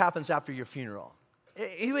about what happens after your funeral.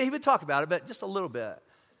 He would talk about it, but just a little bit.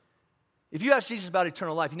 If you ask Jesus about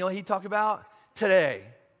eternal life, you know what he'd talk about? Today.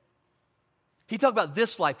 He'd talk about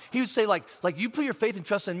this life. He would say, like you put your faith and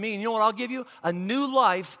trust in me, and you know what I'll give you? A new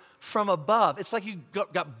life from above. It's like you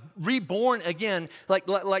got reborn again,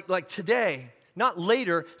 like today. Not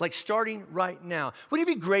later, like starting right now. Wouldn't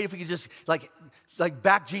it be great if we could just like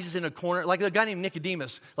back Jesus in a corner, like a guy named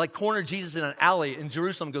Nicodemus, like corner Jesus in an alley in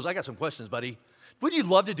Jerusalem and goes, I got some questions, buddy. Wouldn't you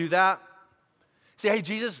love to do that? Say, hey,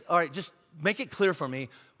 Jesus, all right, just make it clear for me.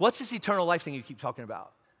 What's this eternal life thing you keep talking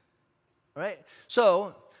about? All right?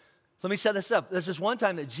 So let me set this up. There's this one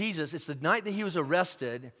time that Jesus, it's the night that he was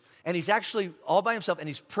arrested, and he's actually all by himself, and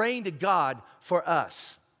he's praying to God for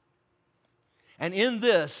us. And in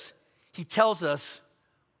this, he tells us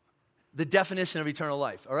the definition of eternal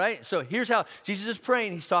life, all right? So here's how Jesus is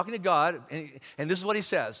praying. He's talking to God, and this is what he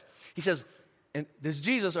says. He says, and this is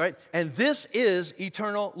Jesus, all right? And this is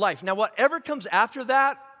eternal life. Now, whatever comes after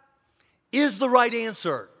that is the right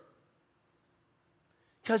answer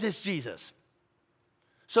because it's Jesus.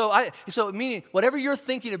 So meaning, whatever you're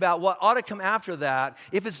thinking about, what ought to come after that,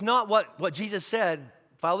 if it's not what Jesus said,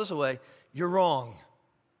 file this away, you're wrong.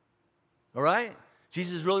 All right?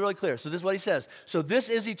 Jesus is really, really clear. So this is what he says. So this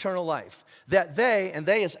is eternal life, that they, and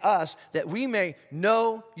they is us, that we may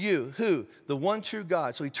know you. Who? The one true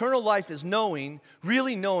God. So eternal life is knowing,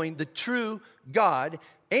 really knowing the true God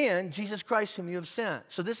and Jesus Christ whom you have sent.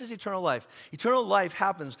 So this is eternal life. Eternal life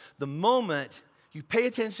happens the moment you pay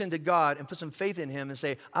attention to God and put some faith in him and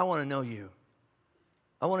say, I want to know you.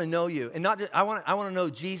 I want to know you. And not just, I want to know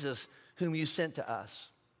Jesus whom you sent to us.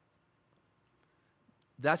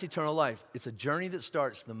 That's eternal life. It's a journey that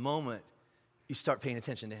starts the moment you start paying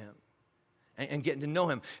attention to him and getting to know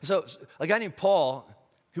him. So a guy named Paul,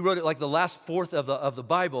 who wrote it like the last fourth of the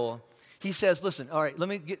Bible, he says, listen, all right, let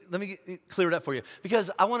me clear it up for you.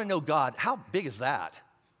 Because I want to know God. How big is that?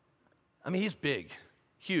 I mean, he's big,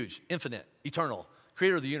 huge, infinite, eternal,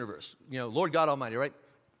 creator of the universe, Lord God Almighty, right?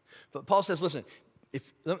 But Paul says, listen,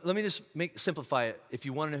 let me just simplify it if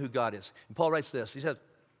you want to know who God is. And Paul writes this. He says,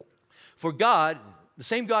 for God, the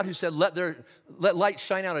same God who said, let light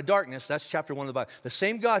shine out of darkness, that's chapter 1 of the Bible. The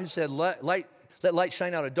same God who said, let light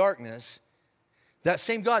shine out of darkness, that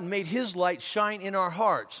same God made his light shine in our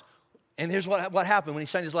hearts. And here's what happened when he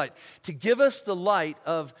shined his light. To give us the light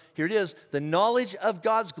of, here it is, the knowledge of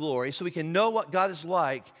God's glory, so we can know what God is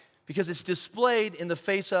like, because it's displayed in the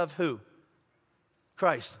face of who?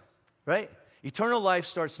 Christ, right? Eternal life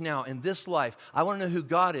starts now in this life. I want to know who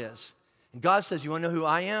God is. And God says, you want to know who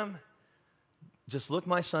I am? Just look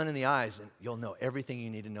my son in the eyes and you'll know everything you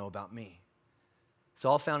need to know about me. It's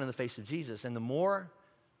all found in the face of Jesus. And the more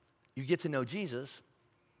you get to know Jesus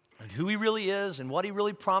and who he really is and what he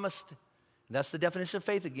really promised, and that's the definition of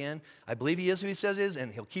faith again. I believe he is who he says he is,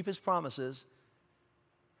 and he'll keep his promises.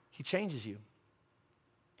 He changes you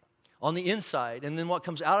on the inside, and then what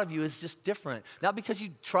comes out of you is just different. Not because you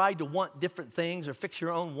tried to want different things or fix your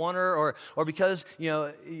own wanter or because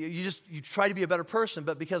you try to be a better person,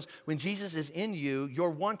 but because when Jesus is in you, your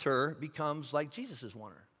wanter becomes like Jesus'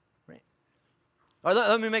 wanter, right? All right,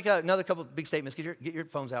 let me make another couple of big statements. Get your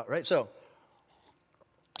phones out, right? So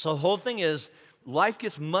the whole thing is, life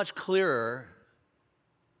gets much clearer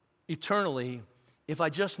eternally if I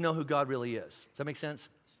just know who God really is. Does that make sense?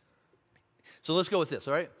 So let's go with this,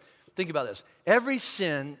 all right? Think about this. Every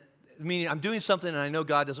sin, meaning I'm doing something and I know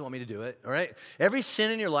God doesn't want me to do it, all right? Every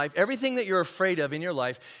sin in your life, everything that you're afraid of in your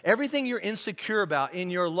life, everything you're insecure about in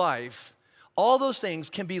your life, all those things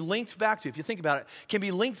can be linked back to, if you think about it, can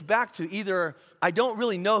be linked back to either I don't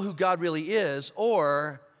really know who God really is,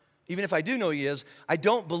 or even if I do know he is, I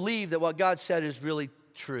don't believe that what God said is really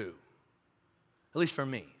true, at least for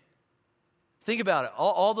me. Think about it,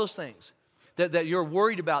 all those things that you're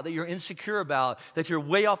worried about, that you're insecure about, that you're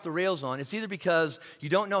way off the rails on. It's either because you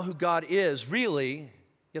don't know who God is really, you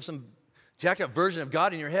have some jacked up version of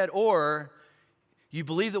God in your head, or you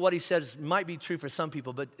believe that what he says might be true for some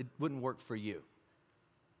people, but it wouldn't work for you.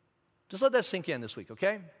 Just let that sink in this week,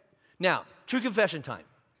 okay? Now, true confession time,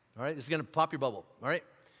 all right? This is going to pop your bubble, all right?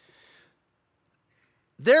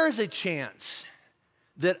 There is a chance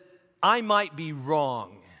that I might be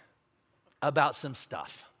wrong about some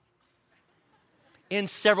stuff in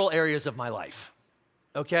several areas of my life,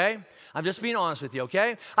 okay? I'm just being honest with you,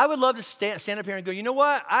 okay? I would love to stand up here and go, you know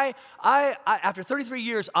what? I after 33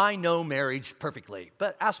 years, I know marriage perfectly,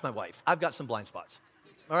 but ask my wife. I've got some blind spots,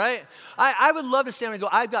 all right? I would love to stand and go,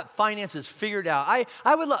 I've got finances figured out.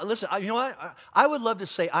 I would listen, you know what? I would love to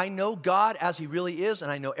say I know God as he really is, and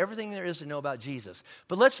I know everything there is to know about Jesus.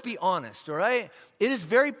 But let's be honest, all right? It is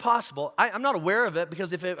very possible. I'm not aware of it,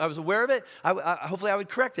 because if I was aware of it, hopefully I would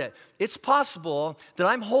correct it. It's possible that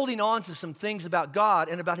I'm holding on to some things about God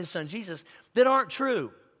and about his son Jesus that aren't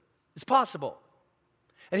true. It's possible.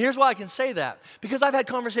 And here's why I can say that. Because I've had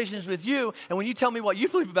conversations with you, and when you tell me what you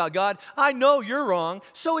believe about God, I know you're wrong,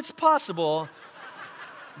 so it's possible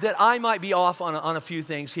that I might be off on a few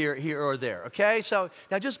things here or there, okay? So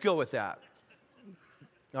now just go with that,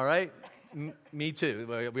 all right? Me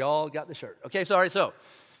too. We all got the shirt. Okay, so all right, so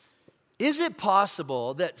is it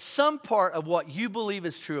possible that some part of what you believe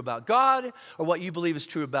is true about God, or what you believe is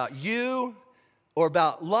true about you, or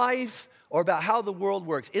about life, or about how the world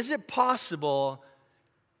works, is it possible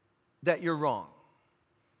that you're wrong?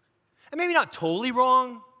 And maybe not totally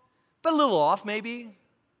wrong, but a little off maybe.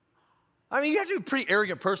 I mean, you have to be a pretty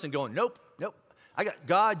arrogant person going, nope. I got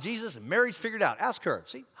God, Jesus, and Mary's figured out. Ask her.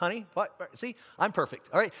 See, honey, what? See, I'm perfect.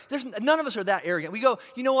 All right? None of us are that arrogant. We go,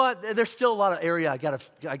 you know what? There's still a lot of area I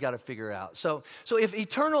gotta figure out. So if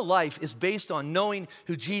eternal life is based on knowing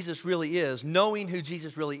who Jesus really is,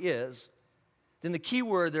 then the key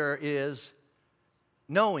word there is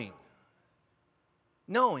knowing.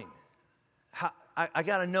 Knowing. I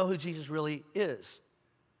got to know who Jesus really is.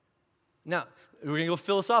 Now, we're going to go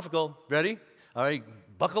philosophical. Ready? All right,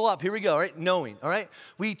 buckle up. Here we go. All right, knowing. All right?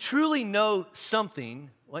 We truly know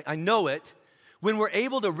something, like I know it, when we're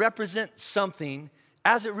able to represent something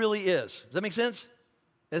as it really is. Does that make sense?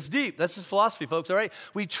 That's deep. That's just philosophy, folks. All right?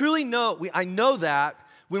 We truly know, I know that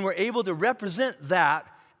when we're able to represent that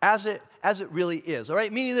as it really is. All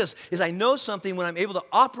right? Meaning this is I know something when I'm able to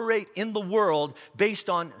operate in the world based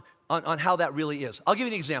on how that really is. I'll give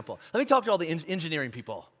you an example. Let me talk to all the engineering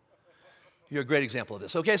people. You're a great example of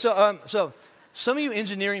this. Okay, so some of you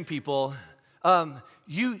engineering people,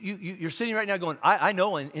 you're sitting right now going, I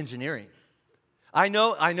know engineering. I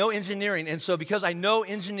know engineering, and so because I know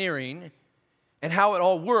engineering and how it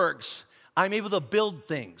all works, I'm able to build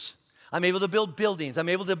things. I'm able to build buildings. I'm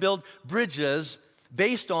able to build bridges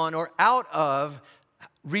based on or out of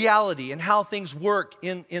reality and how things work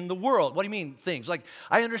in the world. What do you mean things? Like,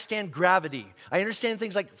 I understand gravity. I understand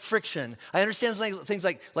things like friction. I understand things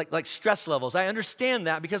like stress levels. I understand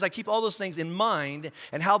that because I keep all those things in mind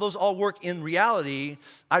and how those all work in reality.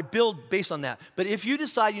 I build based on that. But if you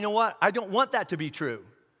decide, you know what, I don't want that to be true.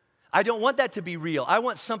 I don't want that to be real. I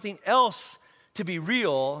want something else to be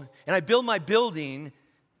real, and I build my building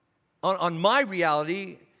on my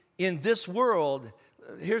reality in this world.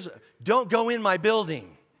 Don't go in my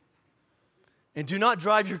building, and do not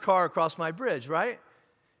drive your car across my bridge, right?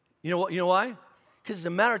 You know why? Because it's a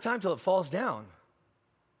matter of time till it falls down.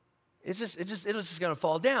 It's just going to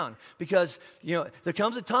fall down because, there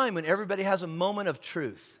comes a time when everybody has a moment of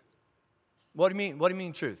truth. What do you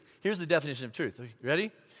mean truth? Here's the definition of truth. You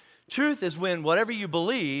ready? Truth is when whatever you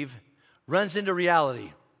believe runs into reality,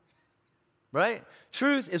 right?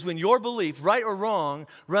 Truth is when your belief, right or wrong,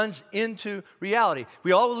 runs into reality.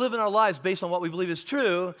 We all live in our lives based on what we believe is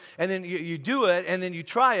true, and then you do it, and then you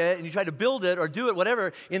try it, and you try to build it or do it,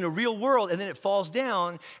 whatever, in the real world, and then it falls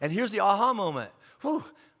down, and here's the aha moment. Whew,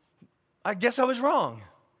 I guess I was wrong,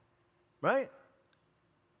 right?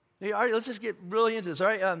 All right, let's just get really into this, all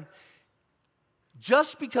right?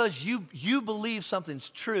 Just because you believe something's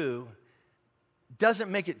true doesn't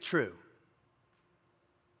make it true.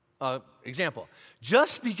 Example,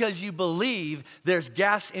 just because you believe there's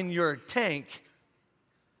gas in your tank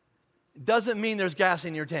doesn't mean there's gas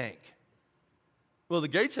in your tank. Well, the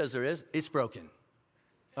gate says there is. It's broken.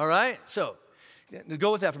 All right? So,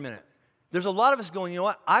 go with that for a minute. There's a lot of us going, you know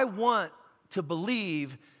what? I want to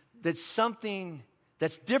believe that something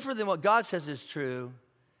that's different than what God says is true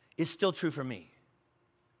is still true for me.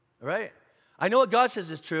 All right? I know what God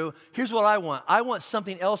says is true. Here's what I want. I want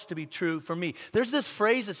something else to be true for me. There's this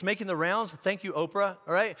phrase that's making the rounds. Thank you, Oprah.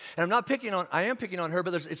 All right? And I am picking on her,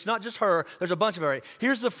 but it's not just her. There's a bunch of her. Right?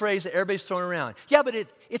 Here's the phrase that everybody's throwing around. Yeah, but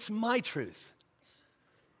it's my truth.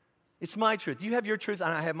 It's my truth. You have your truth,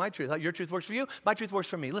 and I have my truth. Your truth works for you. My truth works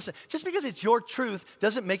for me. Listen, just because it's your truth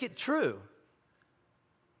doesn't make it true.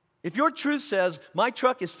 If your truth says, my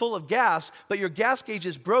truck is full of gas, but your gas gauge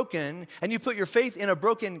is broken, and you put your faith in a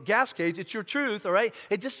broken gas gauge, it's your truth, all right?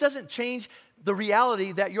 It just doesn't change the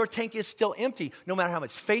reality that your tank is still empty. No matter how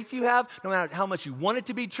much faith you have, no matter how much you want it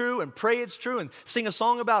to be true and pray it's true and sing a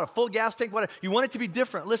song about a full gas tank, whatever, you want it to be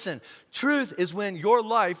different. Listen, truth is when your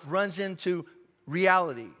life runs into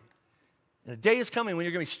reality. And a day is coming when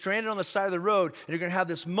you're going to be stranded on the side of the road, and you're going to have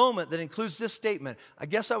this moment that includes this statement: I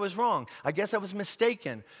guess I was wrong. I guess I was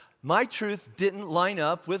mistaken. My truth didn't line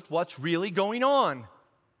up with what's really going on.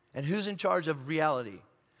 And who's in charge of reality?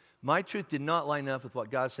 My truth did not line up with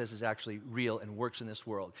what God says is actually real and works in this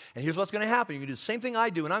world. And here's what's going to happen. You're going to do the same thing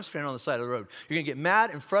I do when I'm stranded on the side of the road. You're going to get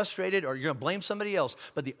mad and frustrated, or you're going to blame somebody else.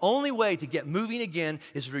 But the only way to get moving again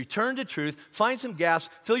is to return to truth, find some gas,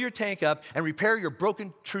 fill your tank up, and repair your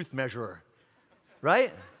broken truth measurer.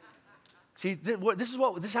 Right? See, this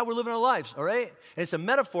is how we're living our lives, all right? And it's a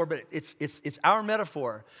metaphor, but it's our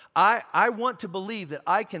metaphor. I want to believe that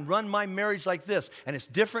I can run my marriage like this, and it's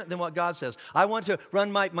different than what God says. I want to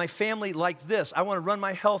run my family like this. I want to run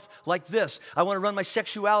my health like this. I want to run my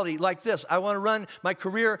sexuality like this. I want to run my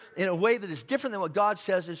career in a way that is different than what God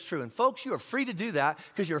says is true. And folks, you are free to do that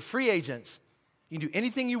because you're free agents. You can do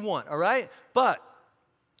anything you want, all right? But,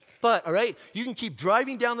 all right, you can keep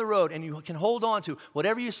driving down the road and you can hold on to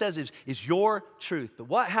whatever you says is your truth. But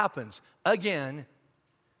what happens, again,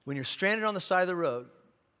 when you're stranded on the side of the road?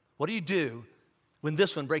 What do you do when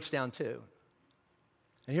this one breaks down too?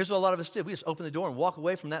 And here's what a lot of us did. We just open the door and walk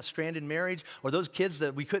away from that stranded marriage or those kids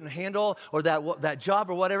that we couldn't handle or that job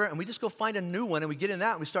or whatever, and we just go find a new one, and we get in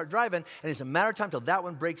that, and we start driving, and it's a matter of time till that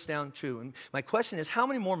one breaks down too. And my question is, how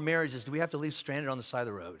many more marriages do we have to leave stranded on the side of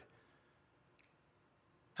the road?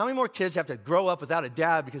 How many more kids have to grow up without a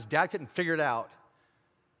dad because dad couldn't figure it out?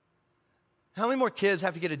 How many more kids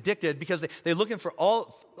have to get addicted because they're looking for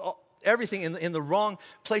everything in the wrong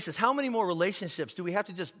places? How many more relationships do we have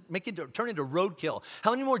to just turn into roadkill? How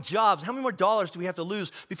many more jobs, how many more dollars do we have to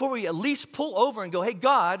lose before we at least pull over and go, hey,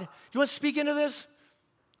 God, do you want to speak into this?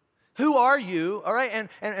 Who are you, all right?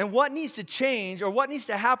 And what needs to change or what needs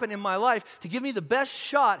to happen in my life to give me the best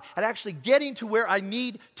shot at actually getting to where I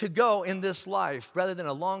need to go in this life rather than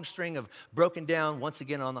a long string of broken down once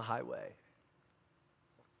again on the highway?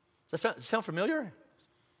 Does that sound familiar?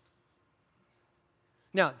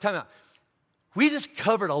 Now, time out. We just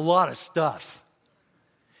covered a lot of stuff.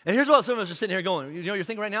 And here's what some of us are sitting here going, you know what you're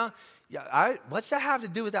thinking right now? Yeah, what's that have to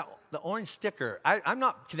do with the orange sticker? I'm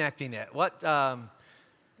not connecting it.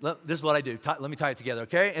 This is what I do. Let me tie it together,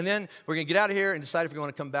 okay? And then we're going to get out of here and decide if we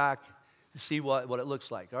want to come back to see what it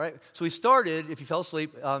looks like, all right? So we started, if you fell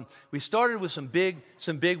asleep, we started with some big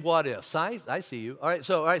what ifs. I see you. All right,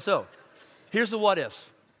 so here's the what ifs.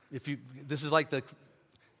 This is like the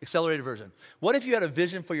accelerated version. What if you had a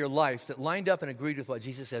vision for your life that lined up and agreed with what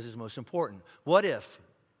Jesus says is most important? What if?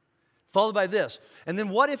 Followed by this. And then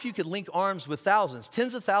what if you could link arms with thousands,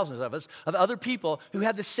 tens of thousands of us, of other people who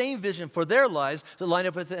had the same vision for their lives that lined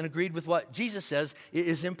up with and agreed with what Jesus says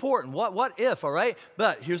is important? What if, all right?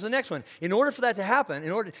 But here's the next one. In order for that to happen,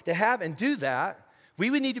 in order to have and do that, we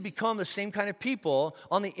would need to become the same kind of people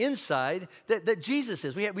on the inside that Jesus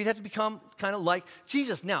is. We'd have to become kind of like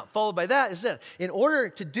Jesus. Now, followed by that is this. In order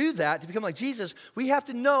to do that, to become like Jesus, we have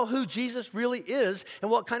to know who Jesus really is and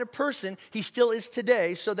what kind of person he still is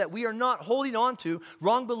today so that we are not holding on to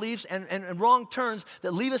wrong beliefs and wrong turns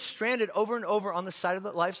that leave us stranded over and over on the side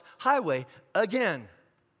of life's highway again.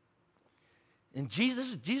 And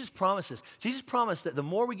Jesus promises. Jesus promised that the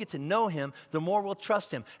more we get to know him, the more we'll trust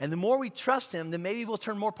him. And the more we trust him, then maybe we'll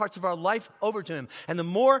turn more parts of our life over to him. And the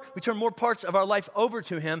more we turn more parts of our life over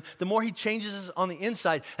to him, the more he changes us on the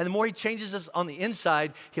inside. And the more he changes us on the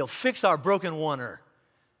inside, he'll fix our broken wanter.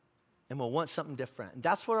 And we'll want something different. And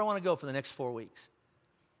that's where I want to go for the next 4 weeks.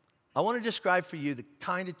 I want to describe for you the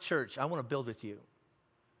kind of church I want to build with you.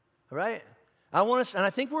 All right? I want us, and I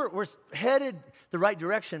think we're headed the right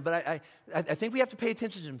direction, but I think we have to pay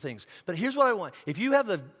attention to some things. But here's what I want. If you have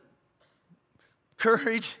the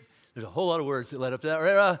courage, there's a whole lot of words that led up to that,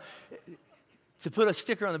 right? To put a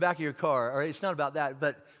sticker on the back of your car, all right? It's not about that,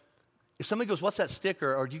 but if somebody goes, what's that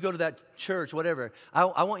sticker? Or do you go to that church, whatever,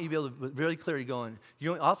 I want you to be able to really clearly going,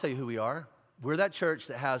 I'll tell you who we are. We're that church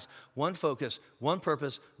that has one focus, one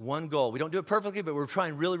purpose, one goal. We don't do it perfectly, but we're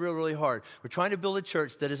trying really, really, really hard. We're trying to build a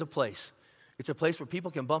church that is a place. It's a place where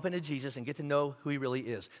people can bump into Jesus and get to know who he really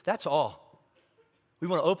is. That's all. We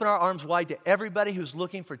want to open our arms wide to everybody who's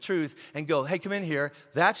looking for truth and go, hey, come in here.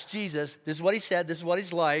 That's Jesus. This is what he said. This is what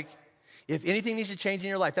he's like. If anything needs to change in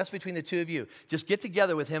your life, that's between the two of you. Just get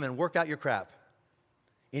together with him and work out your crap.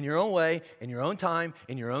 In your own way, in your own time,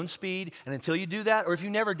 in your own speed. And until you do that, or if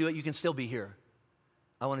you never do it, you can still be here.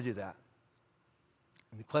 I want to do that.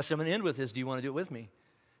 And the question I'm going to end with is, do you want to do it with me?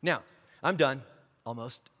 Now, I'm done,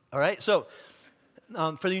 almost. All right, so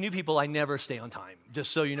for the new people, I never stay on time,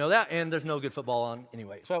 just so you know that, and there's no good football on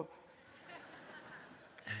anyway. So,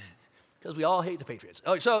 because we all hate the Patriots.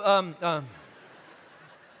 Oh, so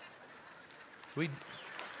we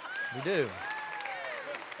do.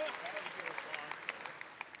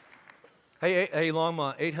 Hey,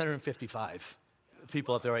 Longmont, 855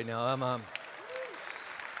 people up there right now.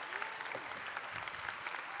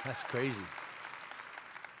 That's crazy.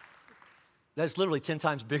 That's literally 10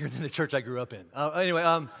 times bigger than the church I grew up in. Anyway,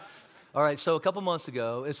 all right, so a couple months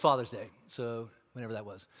ago, it's Father's Day, so whenever that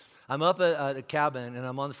was. I'm up at a cabin, and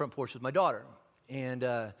I'm on the front porch with my daughter.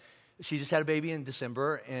 And she just had a baby in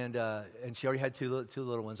December, and she already had two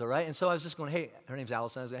little ones, all right? And so I was just going, hey, her name's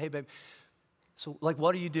Allison. I was like, hey, babe, so, like,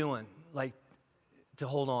 what are you doing, like, to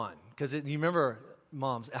hold on? Because you remember,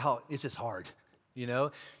 moms, how it's just hard, you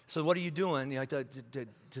know? So what are you doing,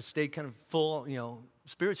 to stay kind of full,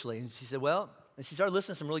 spiritually? And she said, well, and she started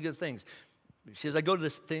listening to some really good things. She says, I go to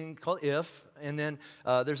this thing called IF, and then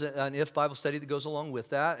there's an IF Bible study that goes along with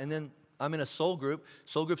that, and then I'm in a soul group.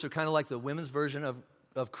 Soul groups are kind of like the women's version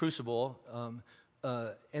of Crucible,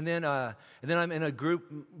 and then I'm in a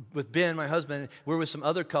group with Ben, my husband. We're with some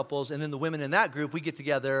other couples, and then the women in that group, we get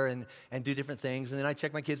together and do different things, and then I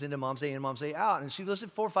check my kids into Mom's Day in and Mom's Day out, and she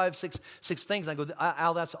listed 4, 5, 6 things, and I go,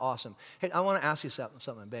 Al, that's awesome. Hey, I want to ask you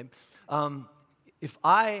something, babe. If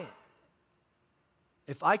I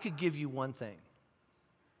could give you one thing,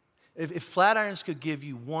 if Flatirons could give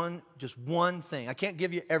you just one thing, I can't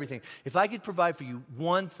give you everything. If I could provide for you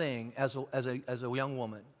one thing as a young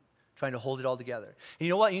woman, trying to hold it all together. And you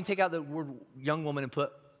know what? You can take out the word young woman and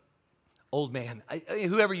put old man,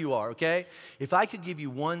 whoever you are, okay? If I could give you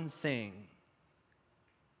one thing,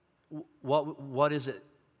 what is it?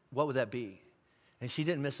 What would that be? And she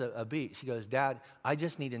didn't miss a beat. She goes, Dad, I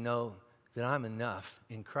just need to know that I'm enough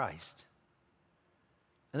in Christ.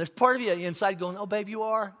 And there's part of you inside going, oh, babe,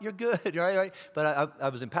 you're good, right? But I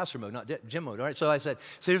was in pastor mode, not gym mode, all right? So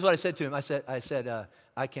here's what I said to him. I said,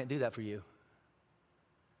 I can't do that for you.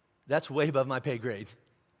 That's way above my pay grade.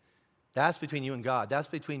 That's between you and God. That's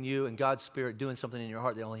between you and God's Spirit doing something in your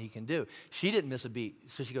heart that only He can do. She didn't miss a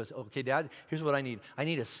beat. So she goes, okay, Dad, here's what I need. I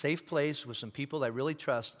need a safe place with some people that I really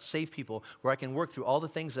trust, safe people, where I can work through all the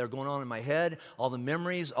things that are going on in my head, all the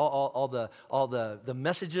memories, all the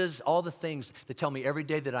messages, all the things that tell me every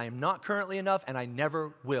day that I am not currently enough and I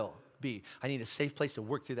never will be. I need a safe place to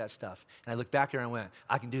work through that stuff. And I looked back there and I went,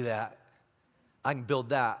 I can do that. I can build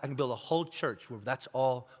that. I can build a whole church where that's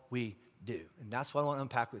all we do. And that's what I want to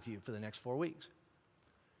unpack with you for the next 4 weeks.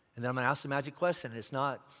 And then I'm going to ask the magic question. It's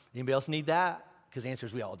not, anybody else need that? Because the answer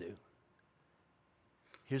is we all do.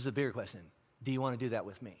 Here's the bigger question. Do you want to do that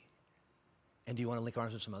with me? And do you want to link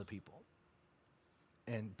arms with some other people?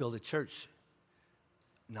 And build a church,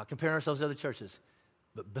 not comparing ourselves to other churches,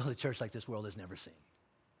 but build a church like this world has never seen.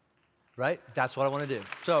 Right? That's what I want to do.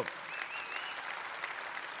 So,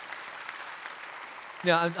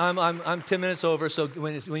 now, I'm 10 minutes over, so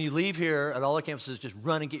when you leave here at all our campuses, just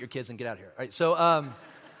run and get your kids and get out of here. All right,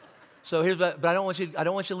 so here's what, but I don't want you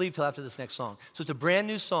to leave till after this next song. So it's a brand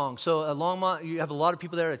new song. So you have a lot of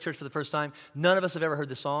people there at church for the first time. None of us have ever heard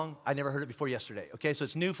this song. I never heard it before yesterday, okay? So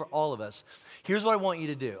it's new for all of us. Here's what I want you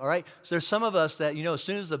to do, all right? So there's some of us that, as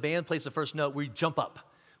soon as the band plays the first note, we jump up.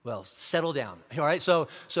 Well, settle down, all right? So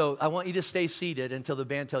I want you to stay seated until the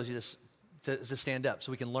band tells you to stand up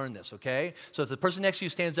so we can learn this, okay? So if the person next to you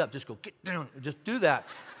stands up, just go, get down. Just do that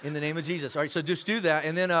in the name of Jesus. All right, so just do that.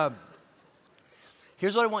 And then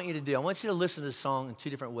here's what I want you to do. I want you to listen to this song in 2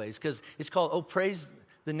 different ways because it's called, Oh, Praise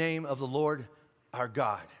the Name of the Lord our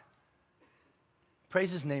God. Praise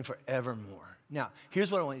His name forevermore. Now,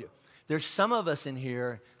 here's what I want you to do. There's some of us in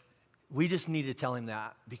here, we just need to tell Him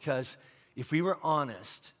that because if we were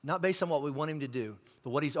honest, not based on what we want Him to do,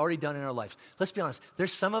 but what He's already done in our lives. Let's be honest.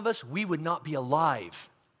 There's some of us, we would not be alive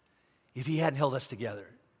if He hadn't held us together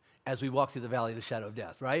as we walk through the valley of the shadow of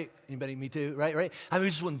death, right? Anybody, me too, right? I mean, we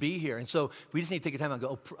just wouldn't be here. And so we just need to take a time and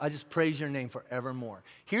go, I just praise your name forevermore.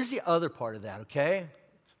 Here's the other part of that, okay?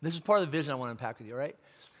 This is part of the vision I want to unpack with you, all right?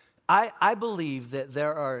 I believe that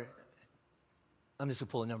there are, I'm just going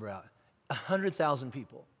to pull a number out, 100,000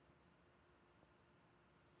 people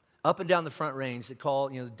up and down the Front Range that call,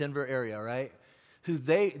 the Denver area, right? Who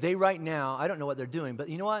they right now, I don't know what they're doing, but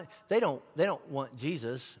you know what? They don't want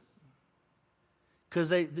Jesus because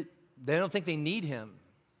they don't think they need Him.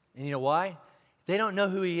 And you know why? They don't know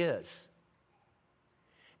who He is.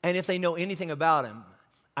 And if they know anything about Him,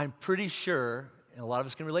 I'm pretty sure, and a lot of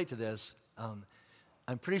us can relate to this,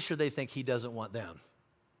 I'm pretty sure they think He doesn't want them.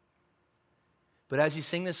 But as you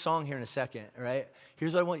sing this song here in a second, right?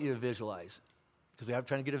 Here's what I want you to visualize. Because we have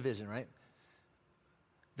trying to get a vision, right?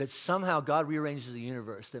 That somehow God rearranges the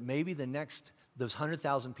universe, that maybe those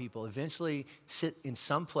 100,000 people eventually sit in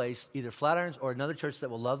some place, either Flatirons or another church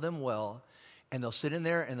that will love them well, and they'll sit in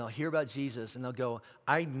there and they'll hear about Jesus and they'll go,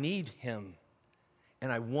 I need Him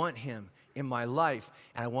and I want Him in my life.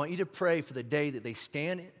 And I want you to pray for the day that they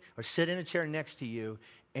stand or sit in a chair next to you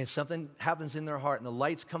and something happens in their heart and the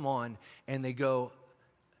lights come on and they go,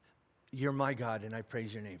 You're my God, and I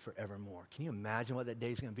praise your name forevermore. Can you imagine what that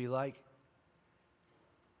day is going to be like?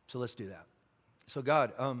 So let's do that. So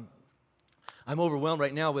God, I'm overwhelmed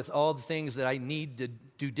right now with all the things that I need to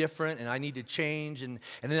do different and I need to change. And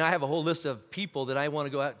then I have a whole list of people that I want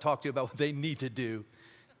to go out and talk to about what they need to do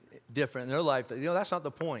different in their life. That's not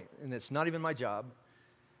the point, and it's not even my job.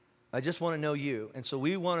 I just want to know you. And so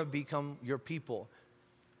we want to become your people.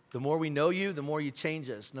 The more we know you, the more you change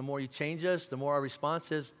us. And the more you change us, the more our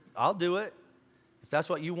response is, I'll do it if that's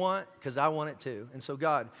what you want, because I want it too. And so,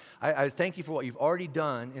 God, I thank you for what you've already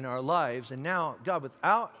done in our lives. And now, God,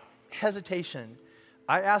 without hesitation,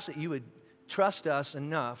 I ask that you would trust us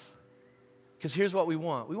enough, because here's what we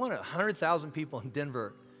want. We want 100,000 people in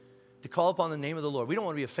Denver to call upon the name of the Lord. We don't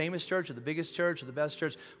want to be a famous church or the biggest church or the best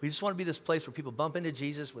church. We just want to be this place where people bump into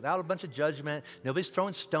Jesus without a bunch of judgment. Nobody's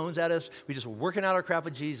throwing stones at us. We just working out our crap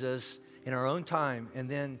with Jesus in our own time, and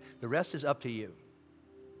then the rest is up to you.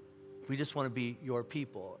 We just want to be your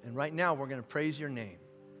people. And right now, we're going to praise your name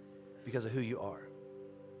because of who you are.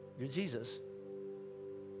 You're Jesus.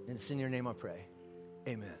 And it's in your name I pray.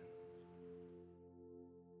 Amen.